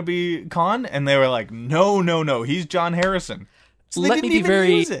Cumberbatch going to be Khan? And they were like, no, he's John Harrison. So let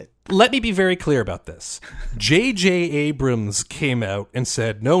me be very clear about this. J.J. Abrams came out and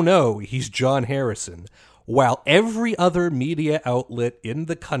said, no, he's John Harrison, while every other media outlet in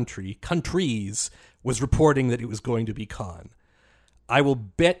the countries was reporting that it was going to be Khan. I will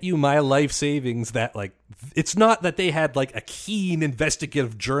bet you my life savings that, like, it's not that they had, like, a keen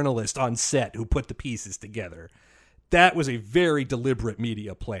investigative journalist on set who put the pieces together. That was a very deliberate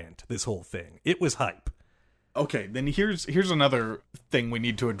media plant, this whole thing. It was hype. Okay, then here's another thing we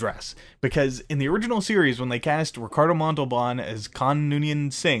need to address. Because in the original series, when they cast Ricardo Montalban as Khan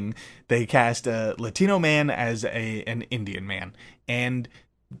Noonien Singh, they cast a Latino man as an Indian man. And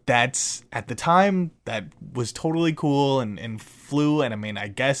that's, at the time, that was totally cool and flew, and I mean, I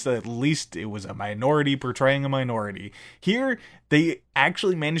guess at least it was a minority portraying a minority. Here, they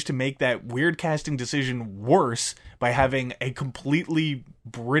actually managed to make that weird casting decision worse by having a completely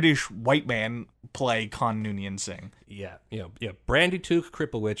British white man play Khan Noonien Singh. Yeah. Brandy Took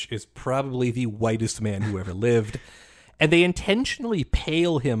Kripowicz is probably the whitest man who ever lived. And they intentionally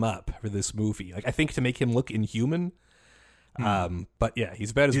pale him up for this movie. Like, I think to make him look inhuman. But yeah,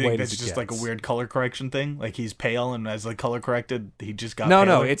 he's about as white as it gets. It's just like a weird color correction thing. Like he's pale, and as like color corrected, he just got no.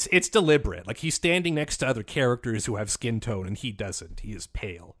 paler. It's deliberate. Like he's standing next to other characters who have skin tone, and he doesn't. He is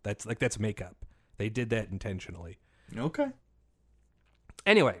pale. That's makeup. They did that intentionally. Okay.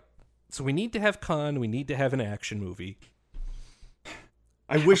 Anyway, so we need to have Khan. We need to have an action movie.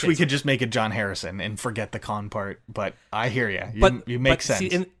 I wish we could just make it John Harrison and forget the Khan part, but I hear you. You make sense.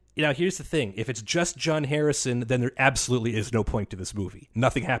 See, here's the thing. If it's just John Harrison, then there absolutely is no point to this movie.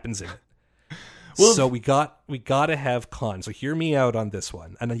 Nothing happens in it. Well, so we got to have Khan. So hear me out on this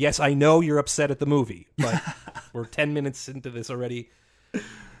one. And yes, I know you're upset at the movie, but we're 10 minutes into this already.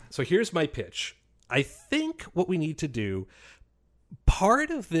 So here's my pitch. I think what we need to do, part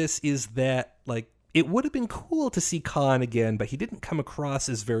of this is that, like, it would have been cool to see Khan again, but he didn't come across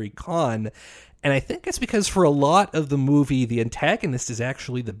as very Khan. And I think it's because for a lot of the movie, the antagonist is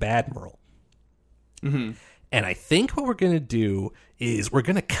actually the Badmiral. Mm-hmm. And I think what we're going to do is we're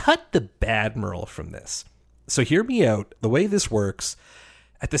going to cut the Badmiral from this. So hear me out. The way this works,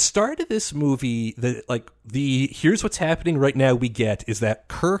 at the start of this movie, here's what's happening right now we get is that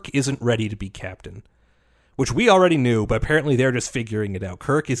Kirk isn't ready to be captain. Which we already knew, but apparently they're just figuring it out.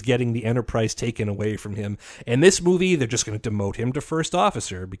 Kirk is getting the Enterprise taken away from him. In this movie, they're just going to demote him to first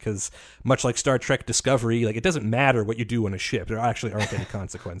officer because, much like Star Trek Discovery, like it doesn't matter what you do on a ship. There actually aren't any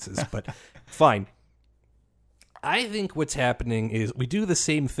consequences, but fine. I think what's happening is we do the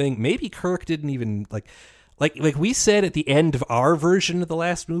same thing. Maybe Kirk didn't even, like we said at the end of our version of the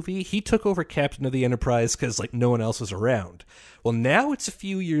last movie, he took over captain of the Enterprise because, like, no one else was around. Well, now it's a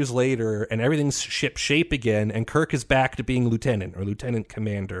few years later, and everything's ship-shape again, and Kirk is back to being lieutenant or lieutenant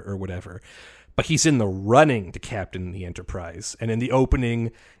commander or whatever. But he's in the running to captain the Enterprise. And in the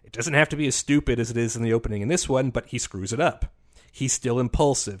opening, it doesn't have to be as stupid as it is in the opening in this one, but he screws it up. He's still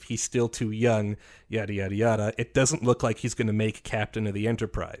impulsive. He's still too young, yada, yada, yada. It doesn't look like he's going to make captain of the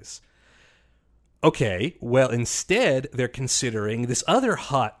Enterprise. Okay, well, instead, they're considering this other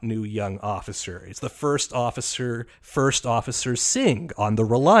hot new young officer. It's the first officer Singh on the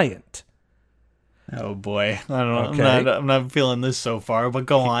Reliant. Oh boy, I don't know. Okay. I'm not feeling this so far, but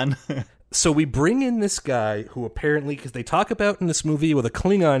go on. So we bring in this guy who apparently, because they talk about in this movie, well, the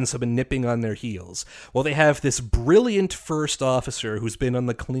Klingons have been nipping on their heels. Well, they have this brilliant first officer who's been on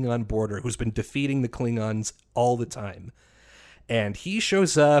the Klingon border, who's been defeating the Klingons all the time. And he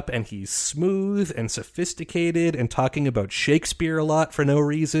shows up, and he's smooth and sophisticated and talking about Shakespeare a lot for no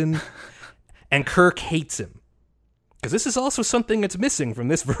reason. And Kirk hates him. Because this is also something that's missing from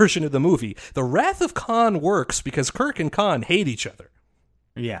this version of the movie. The Wrath of Khan works because Kirk and Khan hate each other.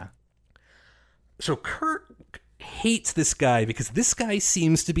 Yeah. So Kirk hates this guy because this guy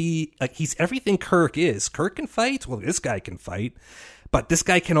seems to be, like, he's everything Kirk is. Kirk can fight. Well, this guy can fight. But this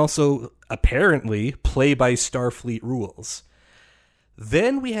guy can also, apparently, play by Starfleet rules.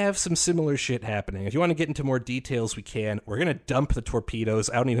 Then we have some similar shit happening. If you want to get into more details, we can. We're going to dump the torpedoes.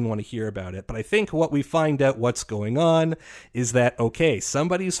 I don't even want to hear about it. But I think what we find out what's going on is that, okay,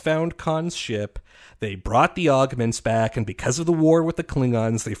 somebody's found Khan's ship. They brought the augments back, and because of the war with the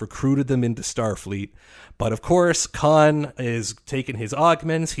Klingons, they've recruited them into Starfleet. But of course, Khan is taking his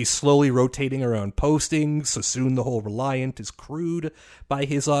augments. He's slowly rotating around postings, so soon the whole Reliant is crewed by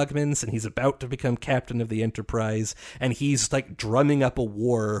his augments, and he's about to become captain of the Enterprise, and he's like drumming up a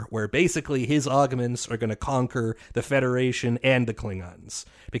war where basically his augments are going to conquer the Federation and the Klingons,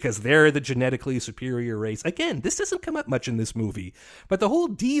 because they're the genetically superior race. Again, this doesn't come up much in this movie, but the whole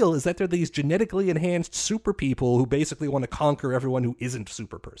deal is that they're these genetically enhanced super people who basically want to conquer everyone who isn't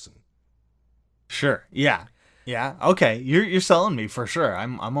super person. Sure. Yeah. Okay. You're selling me for sure.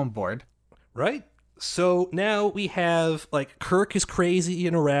 I'm on board. Right? So now we have, like, Kirk is crazy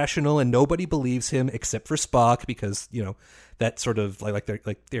and irrational, and nobody believes him except for Spock because, you know, that sort of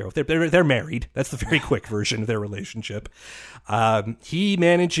they're married. That's the very quick version of their relationship. He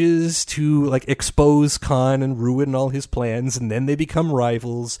manages to, like, expose Khan and ruin all his plans, and then they become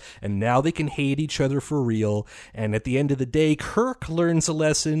rivals, and now they can hate each other for real. And at the end of the day, Kirk learns a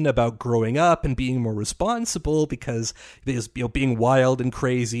lesson about growing up and being more responsible because being wild and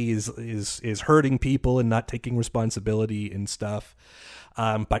crazy is hurting people and not taking responsibility and stuff.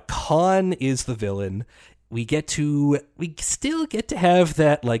 But Khan is the villain. we still get to have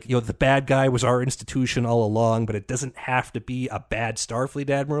that, like, the bad guy was our institution all along, but it doesn't have to be a bad Starfleet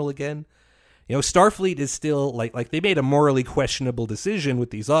admiral again. Starfleet is still like they made a morally questionable decision with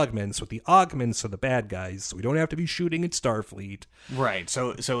these augments. With the augments are the bad guys, so we don't have to be shooting at Starfleet. Right.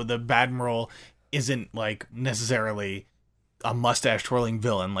 So the Badmiral isn't like necessarily a mustache twirling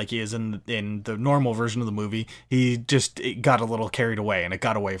villain like he is in the normal version of the movie. He just got a little carried away, and it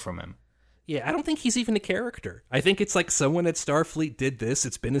got away from him. Yeah, I don't think he's even a character. I think it's like someone at Starfleet did this.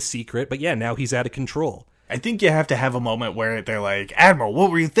 It's been a secret, but yeah, now he's out of control. I think you have to have a moment where they're like, Admiral, what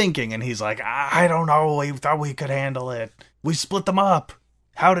were you thinking? And he's like, I don't know. We thought we could handle it. We split them up.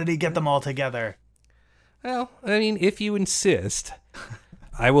 How did he get them all together? Well, I mean, if you insist,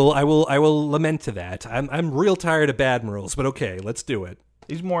 I will lament to that. I'm real tired of Badmirals, but okay, let's do it.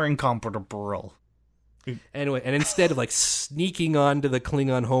 He's more incomparable. Anyway, and instead of like sneaking onto the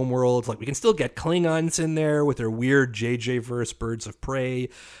Klingon homeworld, like we can still get Klingons in there with their weird JJ-verse birds of prey,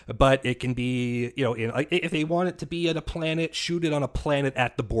 but it can be, if they want it to be at a planet, shoot it on a planet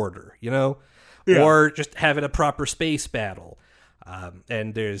at the border, or just have it a proper space battle.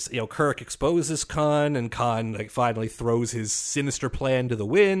 And there's, Kirk exposes Khan, and Khan like finally throws his sinister plan to the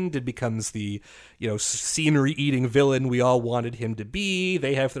wind and becomes the, scenery-eating villain we all wanted him to be.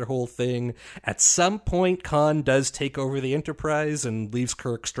 They have their whole thing. At some point, Khan does take over the Enterprise and leaves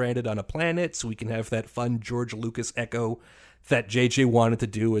Kirk stranded on a planet, so we can have that fun George Lucas echo that JJ wanted to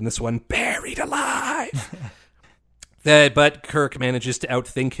do in this one, buried alive. But Kirk manages to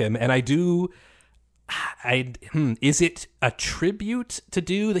outthink him, and is it a tribute to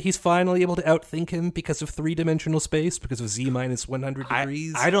do that he's finally able to outthink him because of three-dimensional space, because of Z minus 100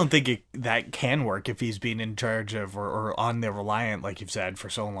 degrees? I don't think that can work if he's been in charge of or on the Reliant, like you've said, for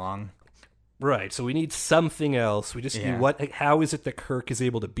so long. Right, so we need something else. We just need how is it that Kirk is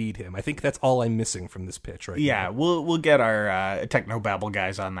able to beat him? I think that's all I'm missing from this pitch right now. Yeah, we'll get our technobabble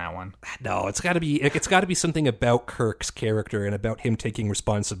guys on that one. No, it's got to be something about Kirk's character and about him taking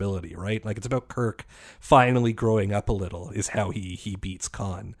responsibility, right? Like it's about Kirk finally growing up a little is how he beats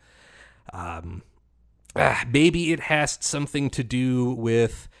Khan. Maybe it has something to do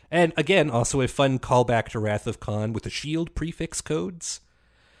with, and again, also a fun callback to Wrath of Khan with the shield prefix codes.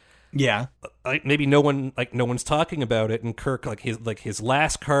 Yeah, maybe no one's talking about it, and Kirk, his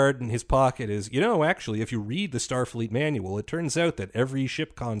last card in his pocket is, actually, if you read the Starfleet manual, it turns out that every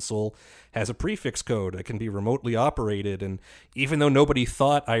ship console has a prefix code that can be remotely operated, and even though nobody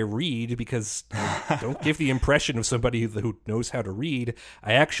thought I read, because I don't give the impression of somebody who knows how to read,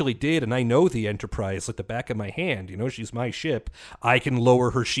 I actually did, and I know the Enterprise like the back of my hand. She's my ship. I can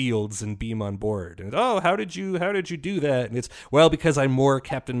lower her shields and beam on board. And how did you do that? And it's, well, because I'm more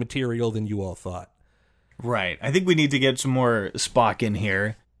Captain Material than you all thought. Right. I think we need to get some more Spock in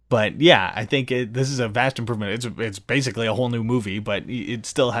here. But yeah, I think this is a vast improvement. It's basically a whole new movie, but it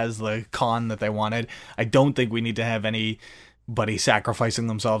still has the Khan that they wanted. I don't think we need to have anybody sacrificing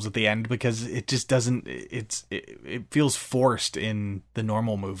themselves at the end, because it just doesn't. It feels forced in the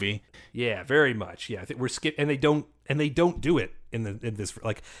normal movie. Yeah, very much. Yeah, I think we're and they don't do it in this.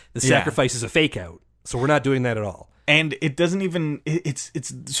 Like the sacrifice is a fake out, so we're not doing that at all. And it doesn't even, it's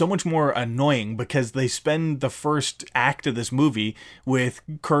so much more annoying because they spend the first act of this movie with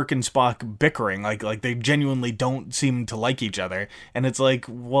Kirk and Spock bickering, like they genuinely don't seem to like each other. And it's like,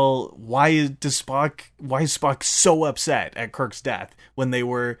 well, why is Spock so upset at Kirk's death when they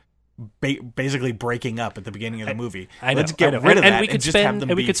were basically breaking up at the beginning of the movie? Let's get rid of that and just have them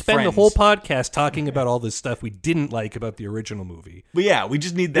be friends. We could spend the whole podcast talking about all this stuff we didn't like about the original movie. But yeah, we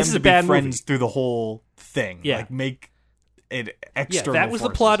just need them to be friends through the whole thing. Yeah. Like, make it external. Yeah, that was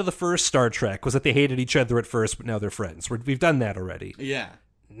forces. the plot of the first Star Trek, was that they hated each other at first, but now they're friends. We've done that already. Yeah.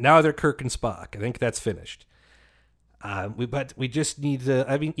 Now they're Kirk and Spock. I think that's finished. But we just need to,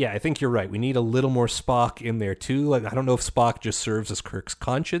 I think you're right. We need a little more Spock in there too. Like, I don't know if Spock just serves as Kirk's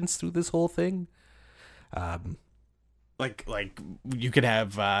conscience through this whole thing. Like you could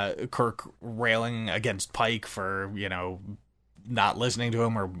have Kirk railing against Pike for, not listening to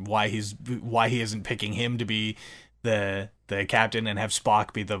him, or why he isn't picking him to be the captain, and have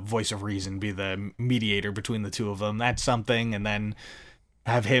Spock be the voice of reason, be the mediator between the two of them. That's something. And then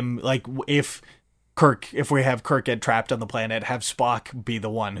have him, like, if we have Kirk get trapped on the planet, have Spock be the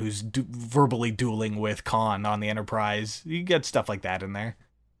one who's verbally dueling with Khan on the Enterprise. You get stuff like that in there.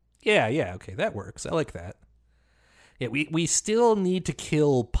 Yeah, okay, that works. I like that. Yeah, we still need to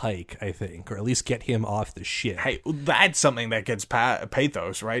kill Pike, I think, or at least get him off the ship. Hey, that's something that gets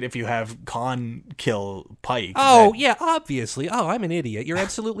pathos, right? If you have Khan kill Pike. Oh, yeah, obviously. Oh, I'm an idiot. You're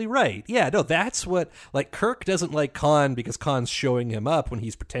absolutely right. Yeah, no, that's what, like, Kirk doesn't like Khan because Khan's showing him up when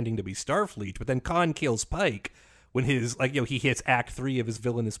he's pretending to be Starfleet, but then Khan kills Pike when his, like, he hits Act 3 of his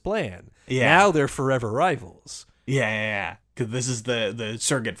villainous plan. Yeah. Now they're forever rivals. Yeah. Because this is the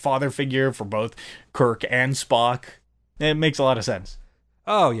surrogate father figure for both Kirk and Spock. It makes a lot of sense.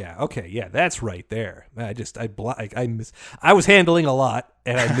 Oh yeah, okay, yeah, that's right there. I was handling a lot,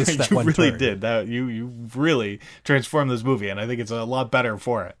 and I missed that one. You really turn. did that. You really transformed this movie, and I think it's a lot better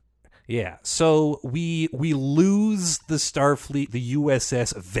for it. Yeah, so we lose the Starfleet, the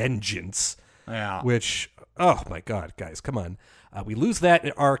USS Vengeance, which, oh my God, guys, come on. We lose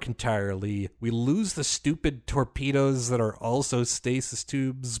that arc entirely. We lose the stupid torpedoes that are also stasis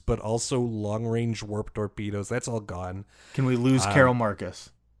tubes, but also long-range warp torpedoes. That's all gone. Can we lose Carol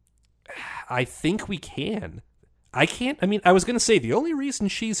Marcus? I think we can. I was going to say the only reason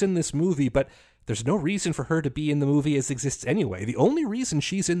she's in this movie, but there's no reason for her to be in the movie as exists anyway. The only reason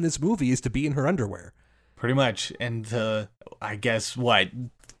she's in this movie is to be in her underwear. Pretty much. And I guess,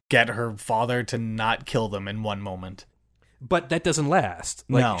 get her father to not kill them in one moment. But that doesn't last.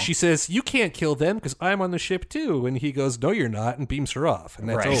 Like, no. She says, you can't kill them because I'm on the ship too. And he goes, no, you're not, and beams her off. And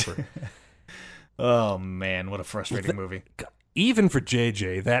that's over. Oh, man, what a frustrating movie. Even for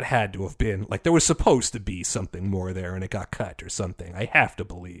JJ, that had to have been, like, there was supposed to be something more there and it got cut or something. I have to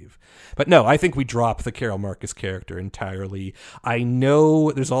believe. But no, I think we drop the Carol Marcus character entirely. I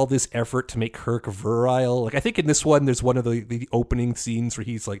know there's all this effort to make Kirk virile. Like, I think in this one, there's one of the opening scenes where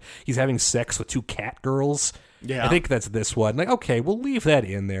he's having sex with 2 cat girls. Yeah. I think that's this one. Like, okay, we'll leave that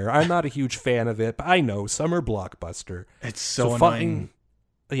in there. I'm not a huge fan of it, but I know, summer blockbuster. It's so annoying.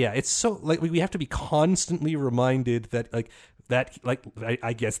 Yeah, it's so, like, we have to be constantly reminded that,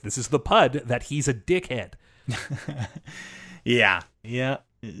 I guess this is the PUD, that he's a dickhead. Yeah.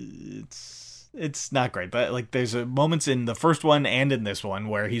 It's not great, but, like, there's moments in the first one and in this one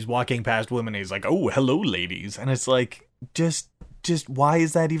where he's walking past women and he's like, oh, hello, ladies. And it's like, just why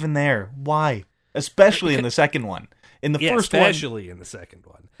is that even there? Why? Especially in the second one. In the first one. Especially in the second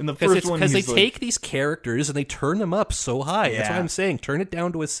one. In the first one, because they take these characters and they turn them up so high. Yeah. That's what I'm saying. Turn it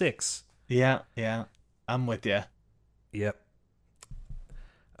down to a 6. Yeah. I'm with you. Yep.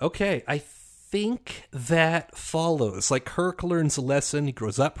 Okay, I think that follows. Like, Kirk learns a lesson. He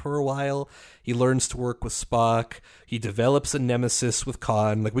grows up for a while. He learns to work with Spock. He develops a nemesis with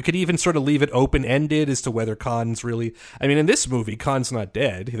Khan. Like, we could even sort of leave it open-ended as to whether Khan's really... I mean, in this movie, Khan's not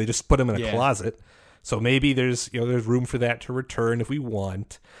dead. They just put him in a closet. So maybe there's room for that to return if we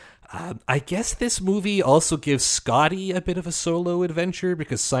want. I guess this movie also gives Scotty a bit of a solo adventure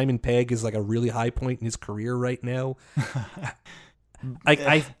because Simon Pegg is, like, a really high point in his career right now.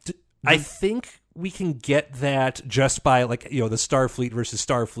 I think we can get that just by, like, the Starfleet versus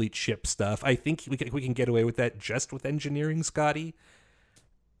Starfleet ship stuff. I think we can get away with that just with engineering Scotty.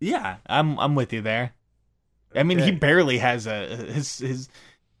 Yeah, I'm with you there. I mean, he barely has his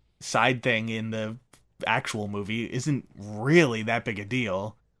side thing in the actual movie isn't really that big a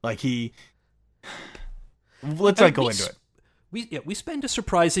deal. Like, let's not go into it. We spend a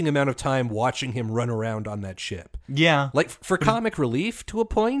surprising amount of time watching him run around on that ship. Yeah. Like, for comic relief to a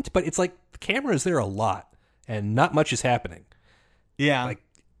point, but it's like the camera is there a lot and not much is happening. Yeah. Like,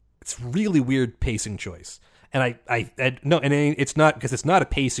 it's really weird pacing choice. And it's not because it's not a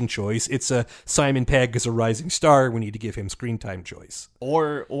pacing choice. It's a Simon Pegg is a rising star. We need to give him screen time choice.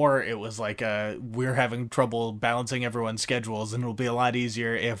 Or it was like we're having trouble balancing everyone's schedules, and it'll be a lot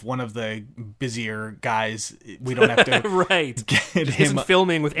easier if one of the busier guys we don't have to right get him isn't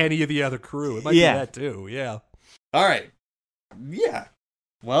filming with any of the other crew. It might be that too. Yeah. All right. Yeah.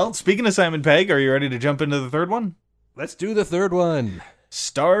 Well, speaking of Simon Pegg, are you ready to jump into the third one? Let's do the third one.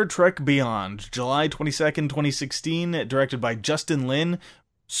 Star Trek Beyond, July 22nd, 2016, directed by Justin Lin,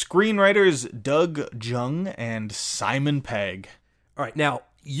 screenwriters Doug Jung and Simon Pegg. All right, now,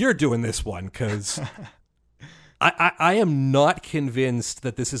 you're doing this one, because I am not convinced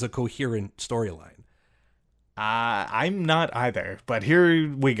that this is a coherent storyline. I'm not either, but here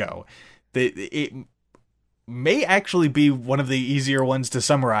we go. It may actually be one of the easier ones to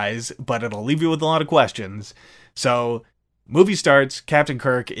summarize, but it'll leave you with a lot of questions. So... movie starts, Captain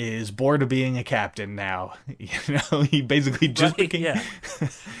Kirk is bored of being a captain now. He basically just became... Yeah.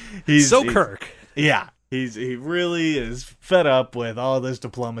 he's Kirk. Yeah. He really is fed up with all this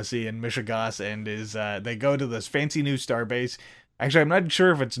diplomacy in Michigas, and they go to this fancy new starbase. Actually, I'm not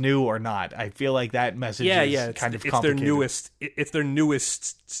sure if it's new or not. I feel like that message is kind of complicated. It's their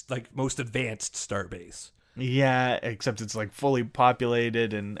newest, like, most advanced starbase. Yeah, except it's like fully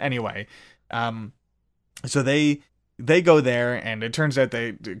populated. And anyway, so they go there, and it turns out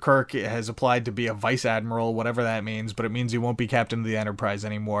Kirk has applied to be a vice admiral, whatever that means, but it means he won't be captain of the Enterprise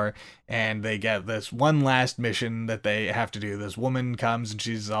anymore. And they get this one last mission that they have to do. This woman comes, and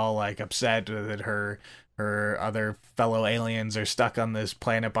she's all like upset that her other fellow aliens are stuck on this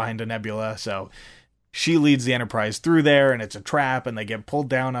planet behind a nebula. So she leads the Enterprise through there, and it's a trap, and they get pulled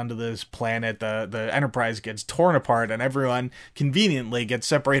down onto this planet. The Enterprise gets torn apart, and everyone conveniently gets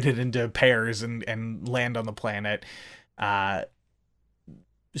separated into pairs and land on the planet.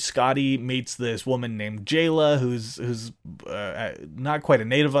 Scotty meets this woman named Jayla, who's not quite a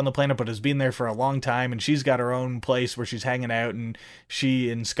native on the planet, but has been there for a long time, and she's got her own place where she's hanging out, and she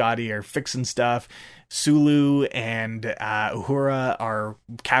and Scotty are fixing stuff. Sulu and Uhura are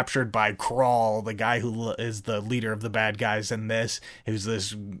captured by Krall, the guy who is the leader of the bad guys in this, who's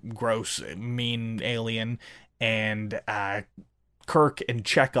this gross, mean alien, and Kirk and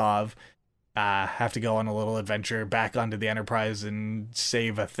Chekhov have to go on a little adventure back onto the Enterprise and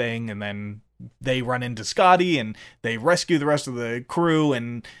save a thing, and then they run into Scotty, and they rescue the rest of the crew,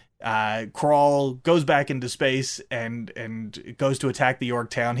 and Krall goes back into space and goes to attack the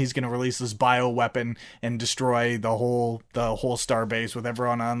Yorktown. He's going to release this bioweapon and destroy the whole starbase with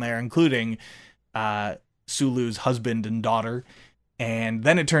everyone on there, including Sulu's husband and daughter. And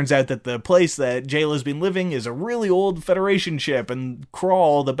then it turns out that the place that Jayla's been living is a really old Federation ship, and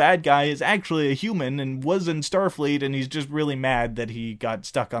Krall, the bad guy, is actually a human and was in Starfleet, and he's just really mad that he got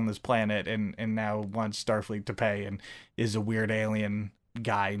stuck on this planet and now wants Starfleet to pay and is a weird alien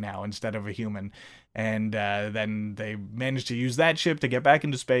guy now instead of a human. And then they manage to use that ship to get back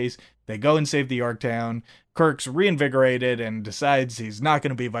into space. They go and save the Yorktown. Kirk's reinvigorated and decides he's not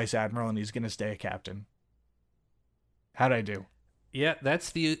going to be Vice Admiral and he's going to stay a captain. How'd I do? Yeah,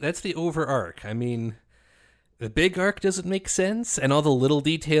 that's the over arc. I mean, the big arc doesn't make sense, and all the little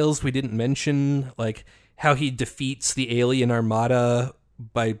details we didn't mention, like how he defeats the alien armada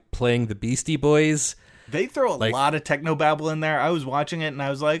by playing the Beastie Boys. They throw a lot of technobabble in there. I was watching it, and I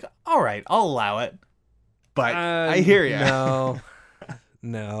was like, all right, I'll allow it. But I hear you.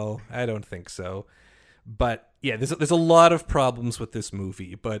 No, I don't think so. But yeah, there's a lot of problems with this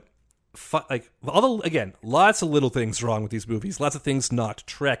movie, but lots of little things wrong with these movies, lots of things not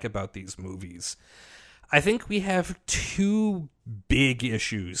Trek about these movies. I think we have two big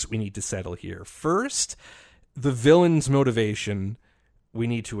issues we need to settle here. First, the villain's motivation we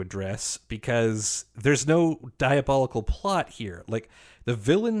need to address, because there's no diabolical plot here. Like, the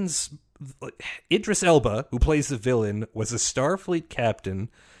villain's... Idris Elba, who plays the villain, was a Starfleet captain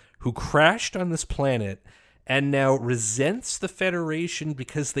who crashed on this planet and now resents the Federation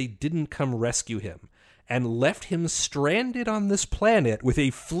because they didn't come rescue him, and left him stranded on this planet with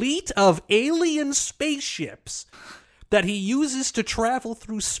a fleet of alien spaceships that he uses to travel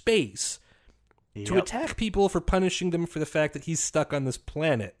through space to attack people for punishing them for the fact that he's stuck on this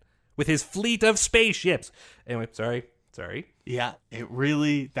planet with his fleet of spaceships. Anyway, sorry. Yeah,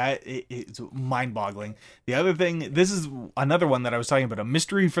 it's mind-boggling. The other thing, this is another one that I was talking about, a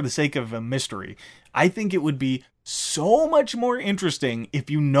mystery for the sake of a mystery. I think it would be so much more interesting if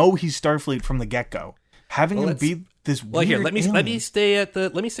you know he's Starfleet from the get-go. Having him be this weird here, let me alien. stay at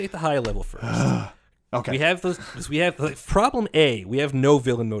the high level first. Okay. We have problem A, we have no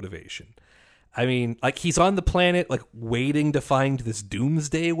villain motivation. I mean, like, he's on the planet, like, waiting to find this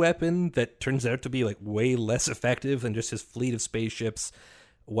doomsday weapon that turns out to be, like, way less effective than just his fleet of spaceships,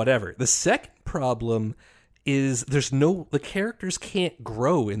 whatever. The second problem is the characters can't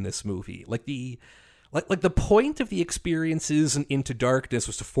grow in this movie. Like, the point of the experiences in Into Darkness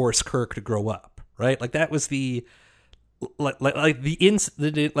was to force Kirk to grow up, right? Like, that was the...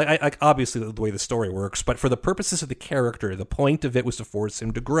 obviously the way the story works, but for the purposes of the character, the point of it was to force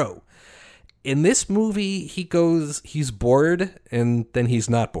him to grow. In this movie, he's bored, and then he's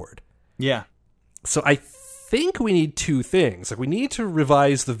not bored. Yeah. So I think we need two things. Like, we need to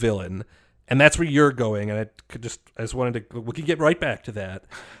revise the villain, and that's where you're going, and we can get right back to that.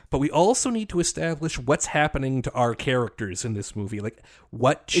 But we also need to establish what's happening to our characters in this movie. Like,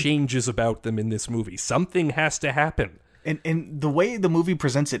 what changes about them in this movie? Something has to happen. And the way the movie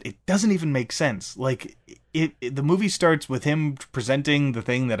presents it, it doesn't even make sense. Like, the movie starts with him presenting the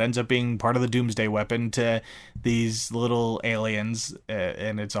thing that ends up being part of the doomsday weapon to these little aliens,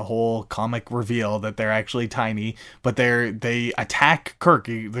 and it's a whole comic reveal that they're actually tiny, but they attack Kirk.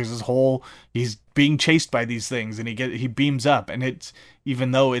 He's being chased by these things, and he beams up, and it's,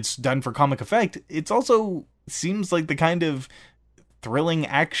 even though it's done for comic effect, it's also seems like the kind of thrilling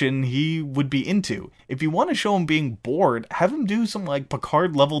action he would be into. If you want to show him being bored, have him do some like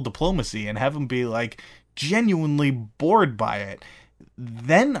Picard level diplomacy and have him be like, genuinely bored by it,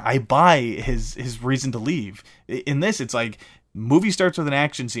 then I buy his reason to leave. In this, it's like, movie starts with an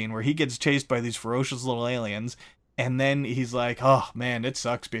action scene where he gets chased by these ferocious little aliens, and then he's like, oh man, it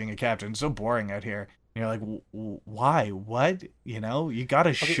sucks being a captain. It's so boring out here. And you're like, why? What? You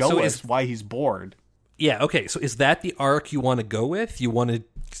gotta show us why he's bored. Yeah, okay, so is that the arc you want to go with? You want to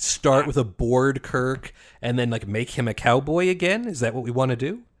start with a bored Kirk and then like make him a cowboy again? Is that what we want to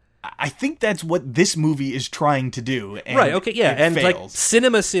do? I think that's what this movie is trying to do. And right, okay, yeah, and fails. like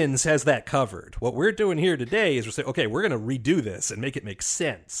CinemaSins has that covered. What we're doing here today is we're saying, okay, we're going to redo this and make it make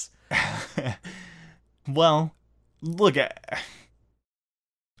sense. Well, look,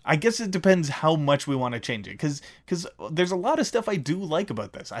 I guess it depends how much we want to change it, because there's a lot of stuff I do like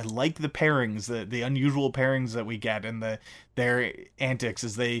about this. I like the pairings, the unusual pairings that we get, and their antics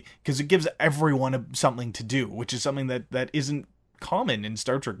because it gives everyone something to do, which is something that isn't common in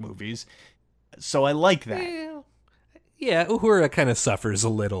Star Trek movies. So I like that. Yeah, Uhura kind of suffers a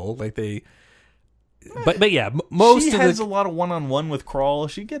little, like they. But yeah, most she of has a lot of one-on-one with Krall.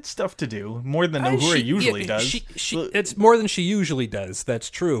 She gets stuff to do, more than Uhura usually does. It's more than she usually does. That's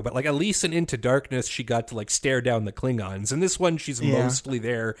true. But like at least in Into Darkness, she got to like stare down the Klingons. In this one, she's mostly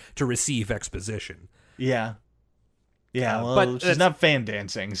there to receive exposition. Yeah. Yeah, well, but she's not fan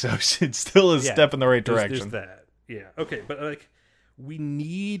dancing, so it's still a step in the right direction. There's that. Yeah. Okay, but like we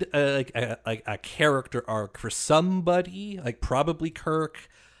need a character arc for somebody, like probably Kirk.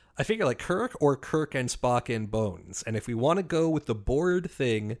 I figure like Kirk or Kirk and Spock and Bones. And if we want to go with the board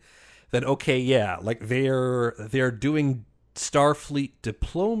thing, then okay, yeah, like they're doing Starfleet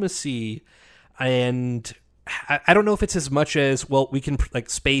diplomacy, and I don't know if it's as much as, well, we can, like,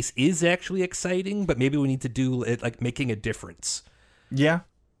 space is actually exciting, but maybe we need to do it like making a difference. Yeah.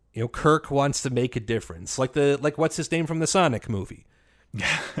 Kirk wants to make a difference. Like what's his name from the Sonic movie?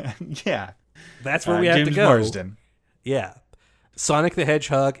 Yeah. That's where we have James to go. Marsden. Yeah. Sonic the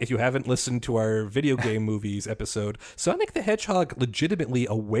Hedgehog, if you haven't listened to our video game movies episode, Sonic the Hedgehog, legitimately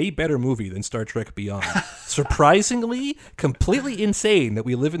a way better movie than Star Trek Beyond. Surprisingly, completely insane that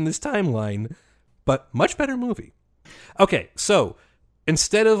we live in this timeline, but much better movie. Okay, so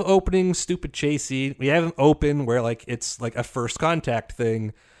instead of opening stupid chase scene, we have an open where like it's like a first contact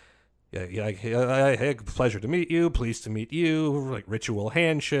thing. Yeah, like, hey, pleasure to meet you, pleased to meet you, like ritual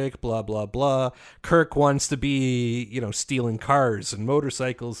handshake, blah, blah, blah. Kirk wants to be, stealing cars and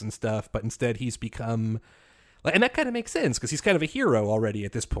motorcycles and stuff, but instead he's become, and that kind of makes sense because he's kind of a hero already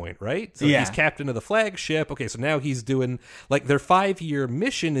at this point, right? So he's captain of the flagship. Okay, so now he's doing, like, their 5-year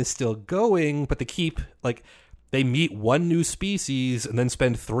mission is still going, but they meet one new species and then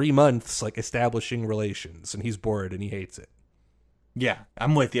spend 3 months, like, establishing relations, and he's bored and he hates it. Yeah,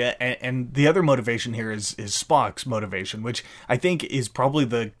 I'm with you. And the other motivation here is Spock's motivation, which I think is probably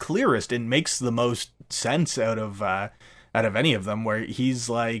the clearest and makes the most sense out of any of them, where he's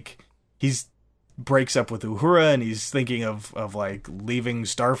breaks up with Uhura and he's thinking of like leaving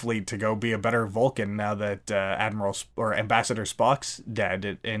Starfleet to go be a better Vulcan now that Ambassador Spock's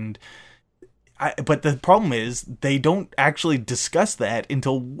dead. But the problem is they don't actually discuss that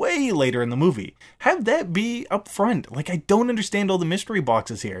until way later in the movie. Have that be up front. Like, I don't understand all the mystery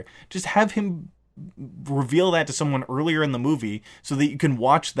boxes here. Just have him reveal that to someone earlier in the movie so that you can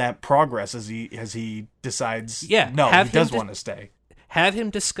watch that progress as he decides, he does want to stay. Have him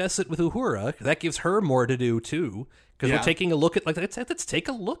discuss it with Uhura. That gives her more to do too. Because we're taking a look at, let's take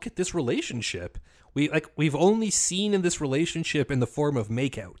a look at this relationship. We've only seen in this relationship in the form of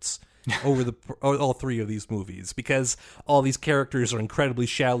makeouts over all 3 of these movies, because all these characters are incredibly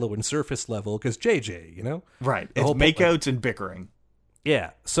shallow and surface level because JJ, right, it's makeouts and bickering. Yeah,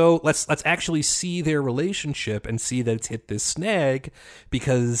 so let's actually see their relationship and see that it's hit this snag,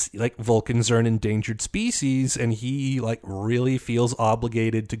 because like Vulcans are an endangered species and he like really feels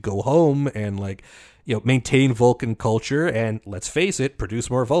obligated to go home and like maintain Vulcan culture and, let's face it,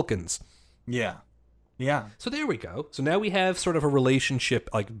 produce more Vulcans. Yeah. So there we go. So now we have sort of a relationship,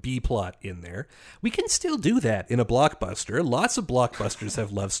 like B-plot in there. We can still do that in a blockbuster. Lots of blockbusters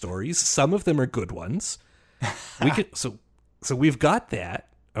have love stories. Some of them are good ones. We could so we've got that.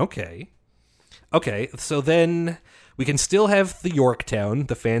 Okay. So then we can still have the Yorktown,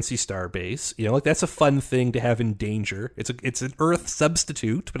 the fancy star base. That's a fun thing to have in danger. It's an Earth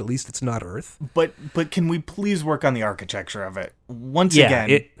substitute, but at least it's not Earth. But can we please work on the architecture of it once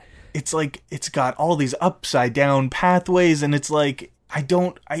again? It's like it's got all these upside down pathways, and it's like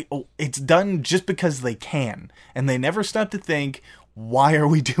it's done just because they can, and they never stop to think, why are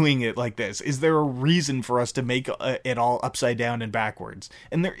we doing it like this? Is there a reason for us to make it all upside down and backwards?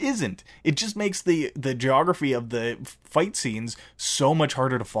 And there isn't. It just makes the geography of the fight scenes so much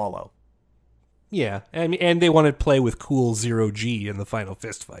harder to follow. Yeah, and they want to play with cool 0G in the final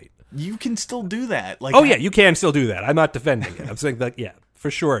fist fight. You can still do that. Like, oh yeah, you can still do that. I'm not defending it. I'm saying that, yeah,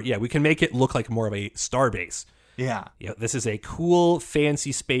 for sure. Yeah, we can make it look like more of a starbase. Yeah. Yeah, this is a cool,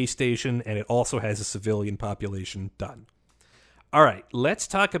 fancy space station, and it also has a civilian population. Done. All right, let's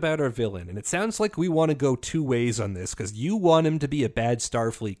talk about our villain. And it sounds like we want to go two ways on this, because you want him to be a bad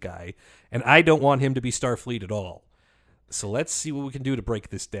Starfleet guy, and I don't want him to be Starfleet at all. So let's see what we can do to break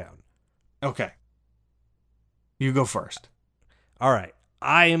this down. Okay. You go first. All right.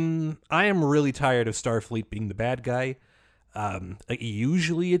 I am really tired of Starfleet being the bad guy.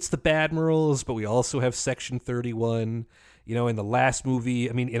 Usually it's the Badmirals, but we also have Section 31. You know, in the last movie,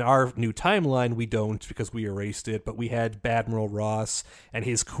 I mean, in our new timeline, we don't because we erased it, but we had Badmiral Ross and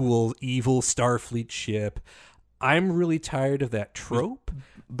his cool, evil Starfleet ship. I'm really tired of that trope.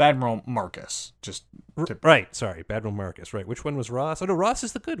 Badmiral Marcus. Right, sorry, Badmiral Marcus, right. Which one was Ross? Oh, no, Ross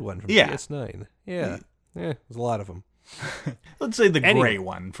is the good one from DS9. Yeah, there's a lot of them. Let's say the gray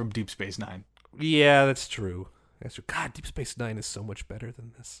one from Deep Space Nine. Yeah, that's true. That's true. God, Deep Space Nine is so much better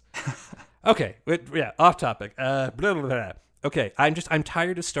than this. Okay, off topic. Blah, blah, blah. Okay, I'm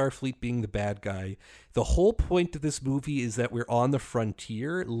tired of Starfleet being the bad guy. The whole point of this movie is that we're on the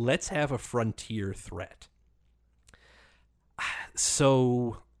frontier. Let's have a frontier threat.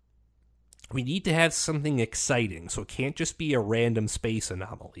 So we need to have something exciting. So it can't just be a random space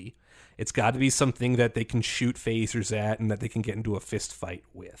anomaly. It's got to be something that they can shoot phasers at and that they can get into a fist fight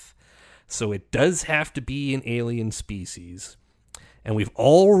with. So it does have to be an alien species. And we've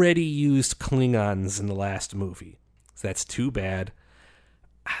already used Klingons in the last movie. So that's too bad.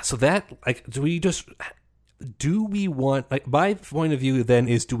 So that, do we want, my point of view then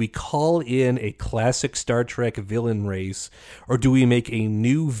is, do we call in a classic Star Trek villain race, or do we make a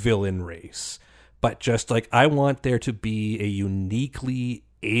new villain race? But just I want there to be a uniquely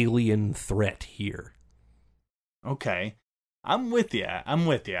alien threat here. Okay. I'm with you.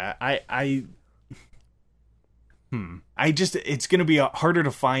 It's going to be harder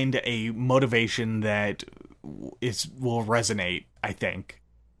to find a motivation that will resonate, I think.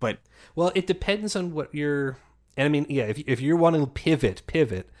 But well, it depends on what you're, and I mean, yeah, if you're wanting to pivot.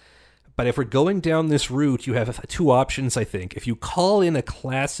 But if we're going down this route, you have two options, I think. If you call in a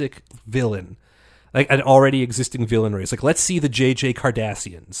classic villain, like an already existing villain race, let's see the JJ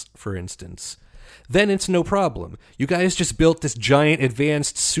Cardassians, for instance, then it's no problem. You guys just built this giant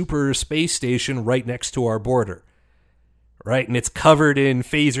advanced super space station right next to our border, right? And it's covered in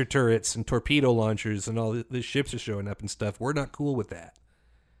phaser turrets and torpedo launchers, and all the ships are showing up and stuff. We're not cool with that.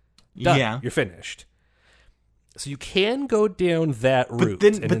 Done. Yeah. You're finished. So you can go down that route.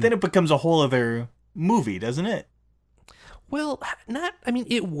 But then it becomes a whole other movie, doesn't it? Well,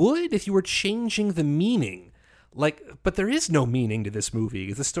 it would if you were changing the meaning. But there is no meaning to this movie,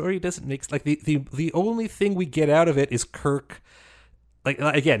 because the story doesn't make, the only thing we get out of it is Kirk,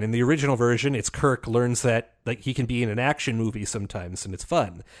 again, in the original version, it's Kirk learns that, he can be in an action movie sometimes, and it's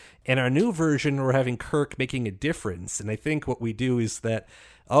fun. In our new version, we're having Kirk making a difference, and I think what we do is that,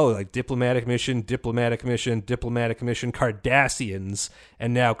 diplomatic mission, Cardassians,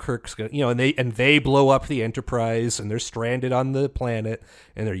 and now Kirk's gonna, and they blow up the Enterprise, and they're stranded on the planet,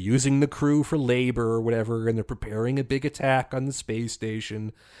 and they're using the crew for labor or whatever, and they're preparing a big attack on the space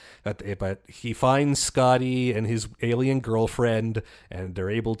station. But he finds Scotty and his alien girlfriend, and they're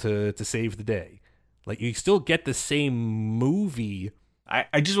able to save the day. You still get the same movie.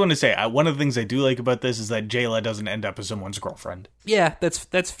 I just want to say, one of the things I do like about this is that Jayla doesn't end up as someone's girlfriend. Yeah,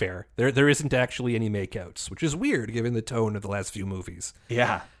 that's fair. There isn't actually any makeouts, which is weird given the tone of the last few movies.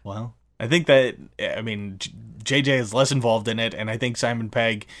 Yeah, well, I think that, JJ is less involved in it, and I think Simon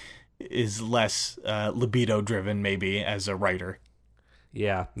Pegg is less libido-driven, maybe, as a writer.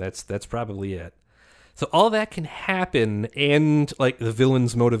 Yeah, that's probably it. So all that can happen, and the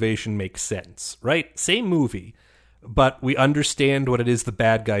villain's motivation makes sense, right? Same movie, but we understand what it is the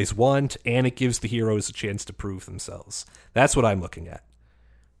bad guys want, and it gives the heroes a chance to prove themselves. That's what I'm looking at.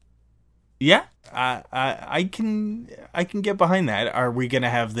 Yeah, I can get behind that. Are we going to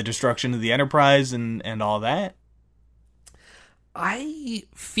have the destruction of the Enterprise and all that? I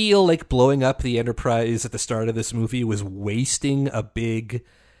feel like blowing up the Enterprise at the start of this movie was wasting a big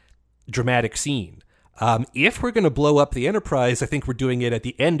dramatic scene. If we're going to blow up the Enterprise, I think we're doing it at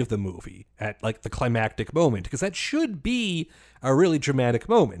the end of the movie, at the climactic moment, because that should be a really dramatic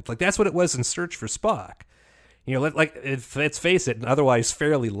moment. That's what it was in Search for Spock. Let's face it, an otherwise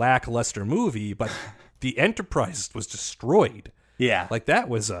fairly lackluster movie, but the Enterprise was destroyed. Yeah. That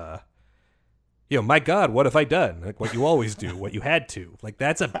was my God, what have I done? Like what you always do, what you had to. Like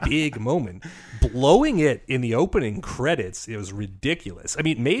that's a big moment. Blowing it in the opening credits, it was ridiculous. I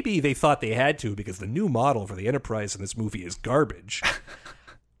mean, maybe they thought they had to because the new model for the Enterprise in this movie is garbage.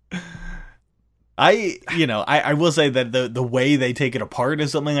 I will say that the way they take it apart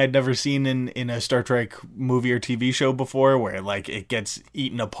is something I'd never seen in a Star Trek movie or TV show before, where like it gets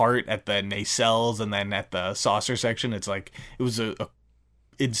eaten apart at the nacelles and then at the saucer section. It's like it was a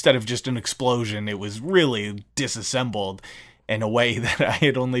instead of just an explosion, it was really disassembled in a way that I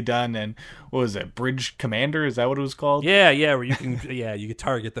had only done in, what was it, Bridge Commander? Is that what it was called? Yeah, where you can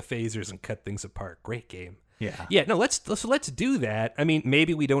target the phasers and cut things apart. Great game. Yeah. No, let's do that. I mean,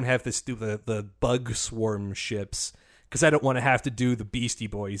 maybe we don't have to do the bug swarm ships because I don't want to have to do the Beastie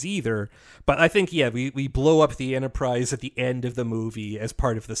Boys either. But I think we blow up the Enterprise at the end of the movie as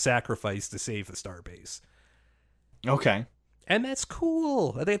part of the sacrifice to save the starbase. Okay. And that's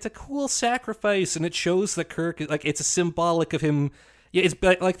cool. I think it's a cool sacrifice, and it shows that Kirk, like, it's a symbolic of him. Yeah, it's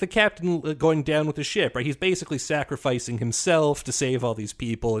like the captain going down with the ship, right? He's basically sacrificing himself to save all these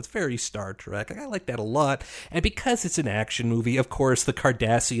people. It's very Star Trek. I like that a lot. And because it's an action movie, of course, the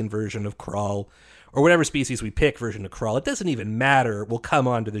Cardassian version of Krall, or whatever species we pick version of Krall, it doesn't even matter, will come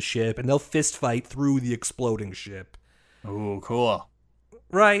onto the ship, and they'll fist fight through the exploding ship. Ooh, cool.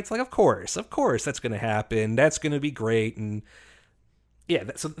 Right? It's like, of course, that's going to happen. That's going to be great, and... yeah,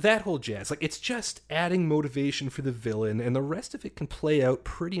 so that whole jazz, like, it's just adding motivation for the villain, and the rest of it can play out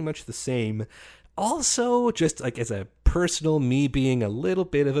pretty much the same. Also, just, like, as a personal me being a little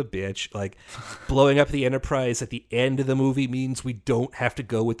bit of a bitch, like, blowing up the Enterprise at the end of the movie means we don't have to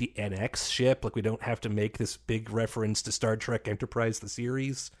go with the NX ship. Like, we don't have to make this big reference to Star Trek Enterprise, the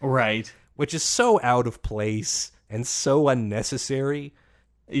series. Right. Which is so out of place and so unnecessary.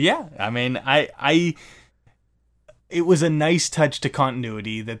 Yeah, I mean, it was a nice touch to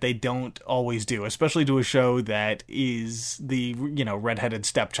continuity that they don't always do, especially to a show that is the, redheaded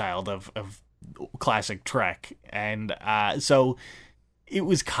stepchild of classic Trek. And so it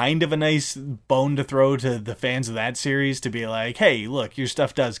was kind of a nice bone to throw to the fans of that series to be like, hey, look, your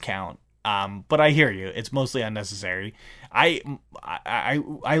stuff does count. But I hear you. It's mostly unnecessary. I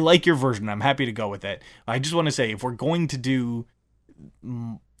like your version. I'm happy to go with it. I just want to say, if we're going to do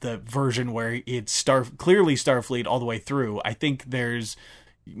the version where it's clearly Starfleet all the way through, I think there's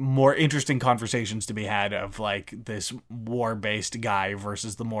more interesting conversations to be had of like this war-based guy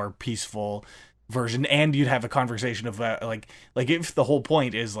versus the more peaceful version. And you'd have a conversation of like if the whole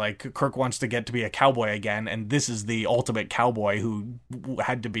point is like Kirk wants to get to be a cowboy again, and this is the ultimate cowboy who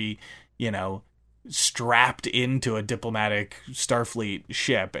had to be, strapped into a diplomatic Starfleet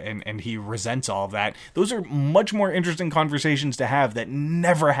ship, and he resents all of that. Those are much more interesting conversations to have that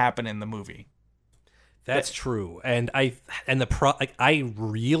never happen in the movie. That's true, and I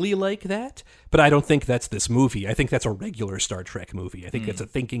really like that, but I don't think that's this movie. I think that's a regular Star Trek movie. I think that's a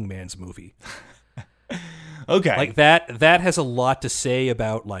thinking man's movie. Okay, like that has a lot to say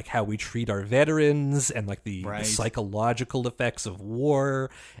about like how we treat our veterans and like the psychological effects of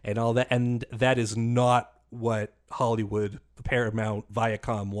war and all that, and that is not what Hollywood, Paramount,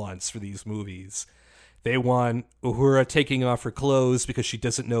 Viacom wants for these movies. They want Uhura taking off her clothes because she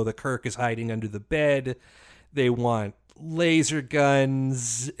doesn't know that Kirk is hiding under the bed. They want laser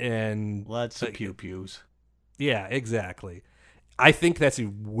guns and lots of pew-pews. Yeah, exactly. I think that's a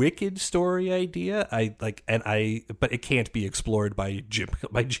wicked story idea. But it can't be explored by Jim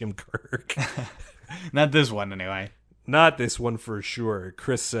Kirk. Not this one, anyway. Not this one for sure.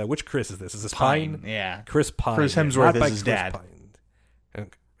 Chris, which Chris is this? Is this Pine? Yeah, Chris Pine. Chris Hemsworth is his dad. Pine.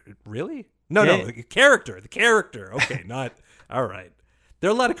 Really? No, the character. The character. Okay, not all right. There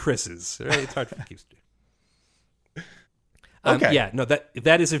are a lot of Chris's. Right? It's hard to keep. Okay. Yeah, no,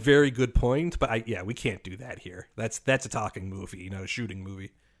 that is a very good point, but we can't do that here. That's a talking movie, not a shooting movie.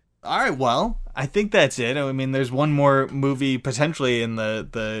 All right, well, I think that's it. I mean, there's one more movie potentially in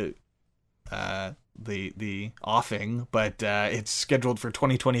the offing, but it's scheduled for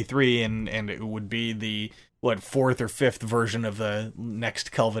 2023, and it would be the fourth or fifth version of the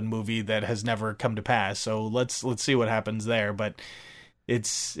next Kelvin movie that has never come to pass. So let's see what happens there, but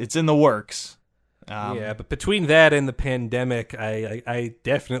it's in the works. But between that and the pandemic, I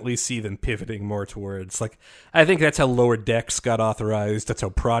definitely see them pivoting more towards, like, I think that's how Lower Decks got authorized. That's how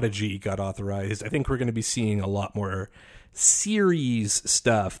Prodigy got authorized. I think we're going to be seeing a lot more series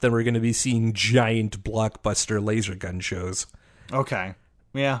stuff than we're going to be seeing giant blockbuster laser gun shows. Okay.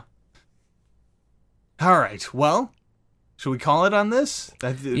 Yeah. All right. Well, should we call it on this?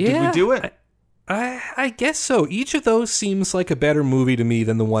 Did we do it? I guess so. Each of those seems like a better movie to me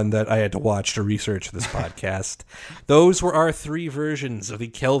than the one that I had to watch to research this podcast. Those were our 3 versions of the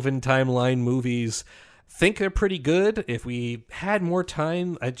Kelvin Timeline movies. Think they're pretty good. If we had more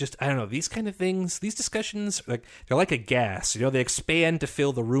time, I don't know, these kind of things, these discussions, they're like a gas. They expand to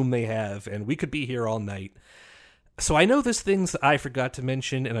fill the room they have, and we could be here all night. So I know there's things that I forgot to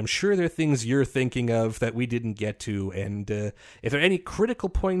mention, and I'm sure there are things you're thinking of that we didn't get to, and if there are any critical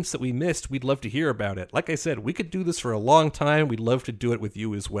points that we missed, we'd love to hear about it. Like I said, we could do this for a long time. We'd love to do it with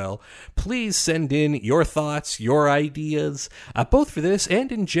you as well. Please send in your thoughts, your ideas, both for this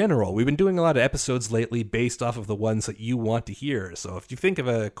and in general. We've been doing a lot of episodes lately based off of the ones that you want to hear, so if you think of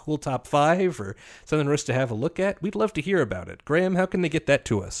a cool top 5 or something for us to have a look at, we'd love to hear about it. Graham, how can they get that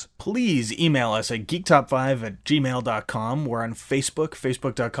to us? Please email us at geektop5@gmail.com. We're on Facebook,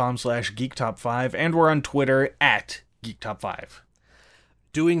 facebook.com/geektop5, and we're on Twitter at geektop5.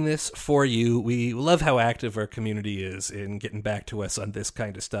 Doing this for you. We love how active our community is in getting back to us on this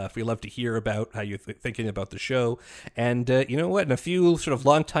kind of stuff. We love to hear about how you're thinking about the show. And you know what? And a few sort of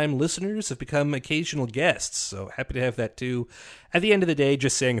longtime listeners have become occasional guests, so happy to have that too. At the end of the day,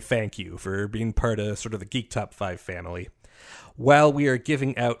 just saying thank you for being part of sort of the Geek Top 5 family. While we are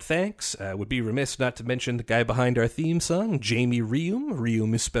giving out thanks, would be remiss not to mention the guy behind our theme song, Jamie Reume.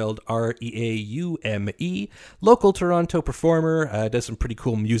 Reume is spelled R-E-A-U-M-E. Local Toronto performer, does some pretty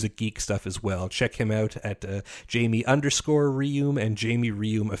cool music geek stuff as well. Check him out at Jamie_Reume and Jamie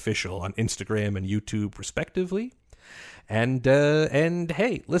Reume Official on Instagram and YouTube, respectively. And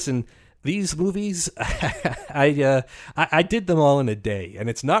hey, listen, these movies, I did them all in a day, and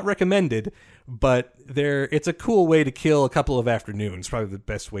it's not recommended, but it's a cool way to kill a couple of afternoons. Probably the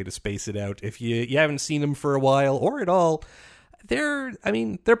best way to space it out. If you haven't seen them for a while or at all, they're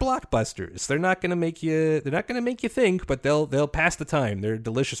blockbusters. They're not gonna make you think, but they'll pass the time. They're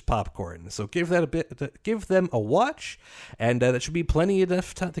delicious popcorn. So give them a watch, and that should be plenty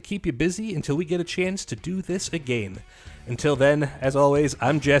enough to keep you busy until we get a chance to do this again. Until then, as always,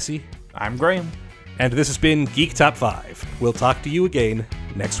 I'm Jesse. I'm Graham. And this has been Geek Top 5. We'll talk to you again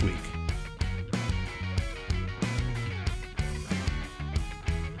next week.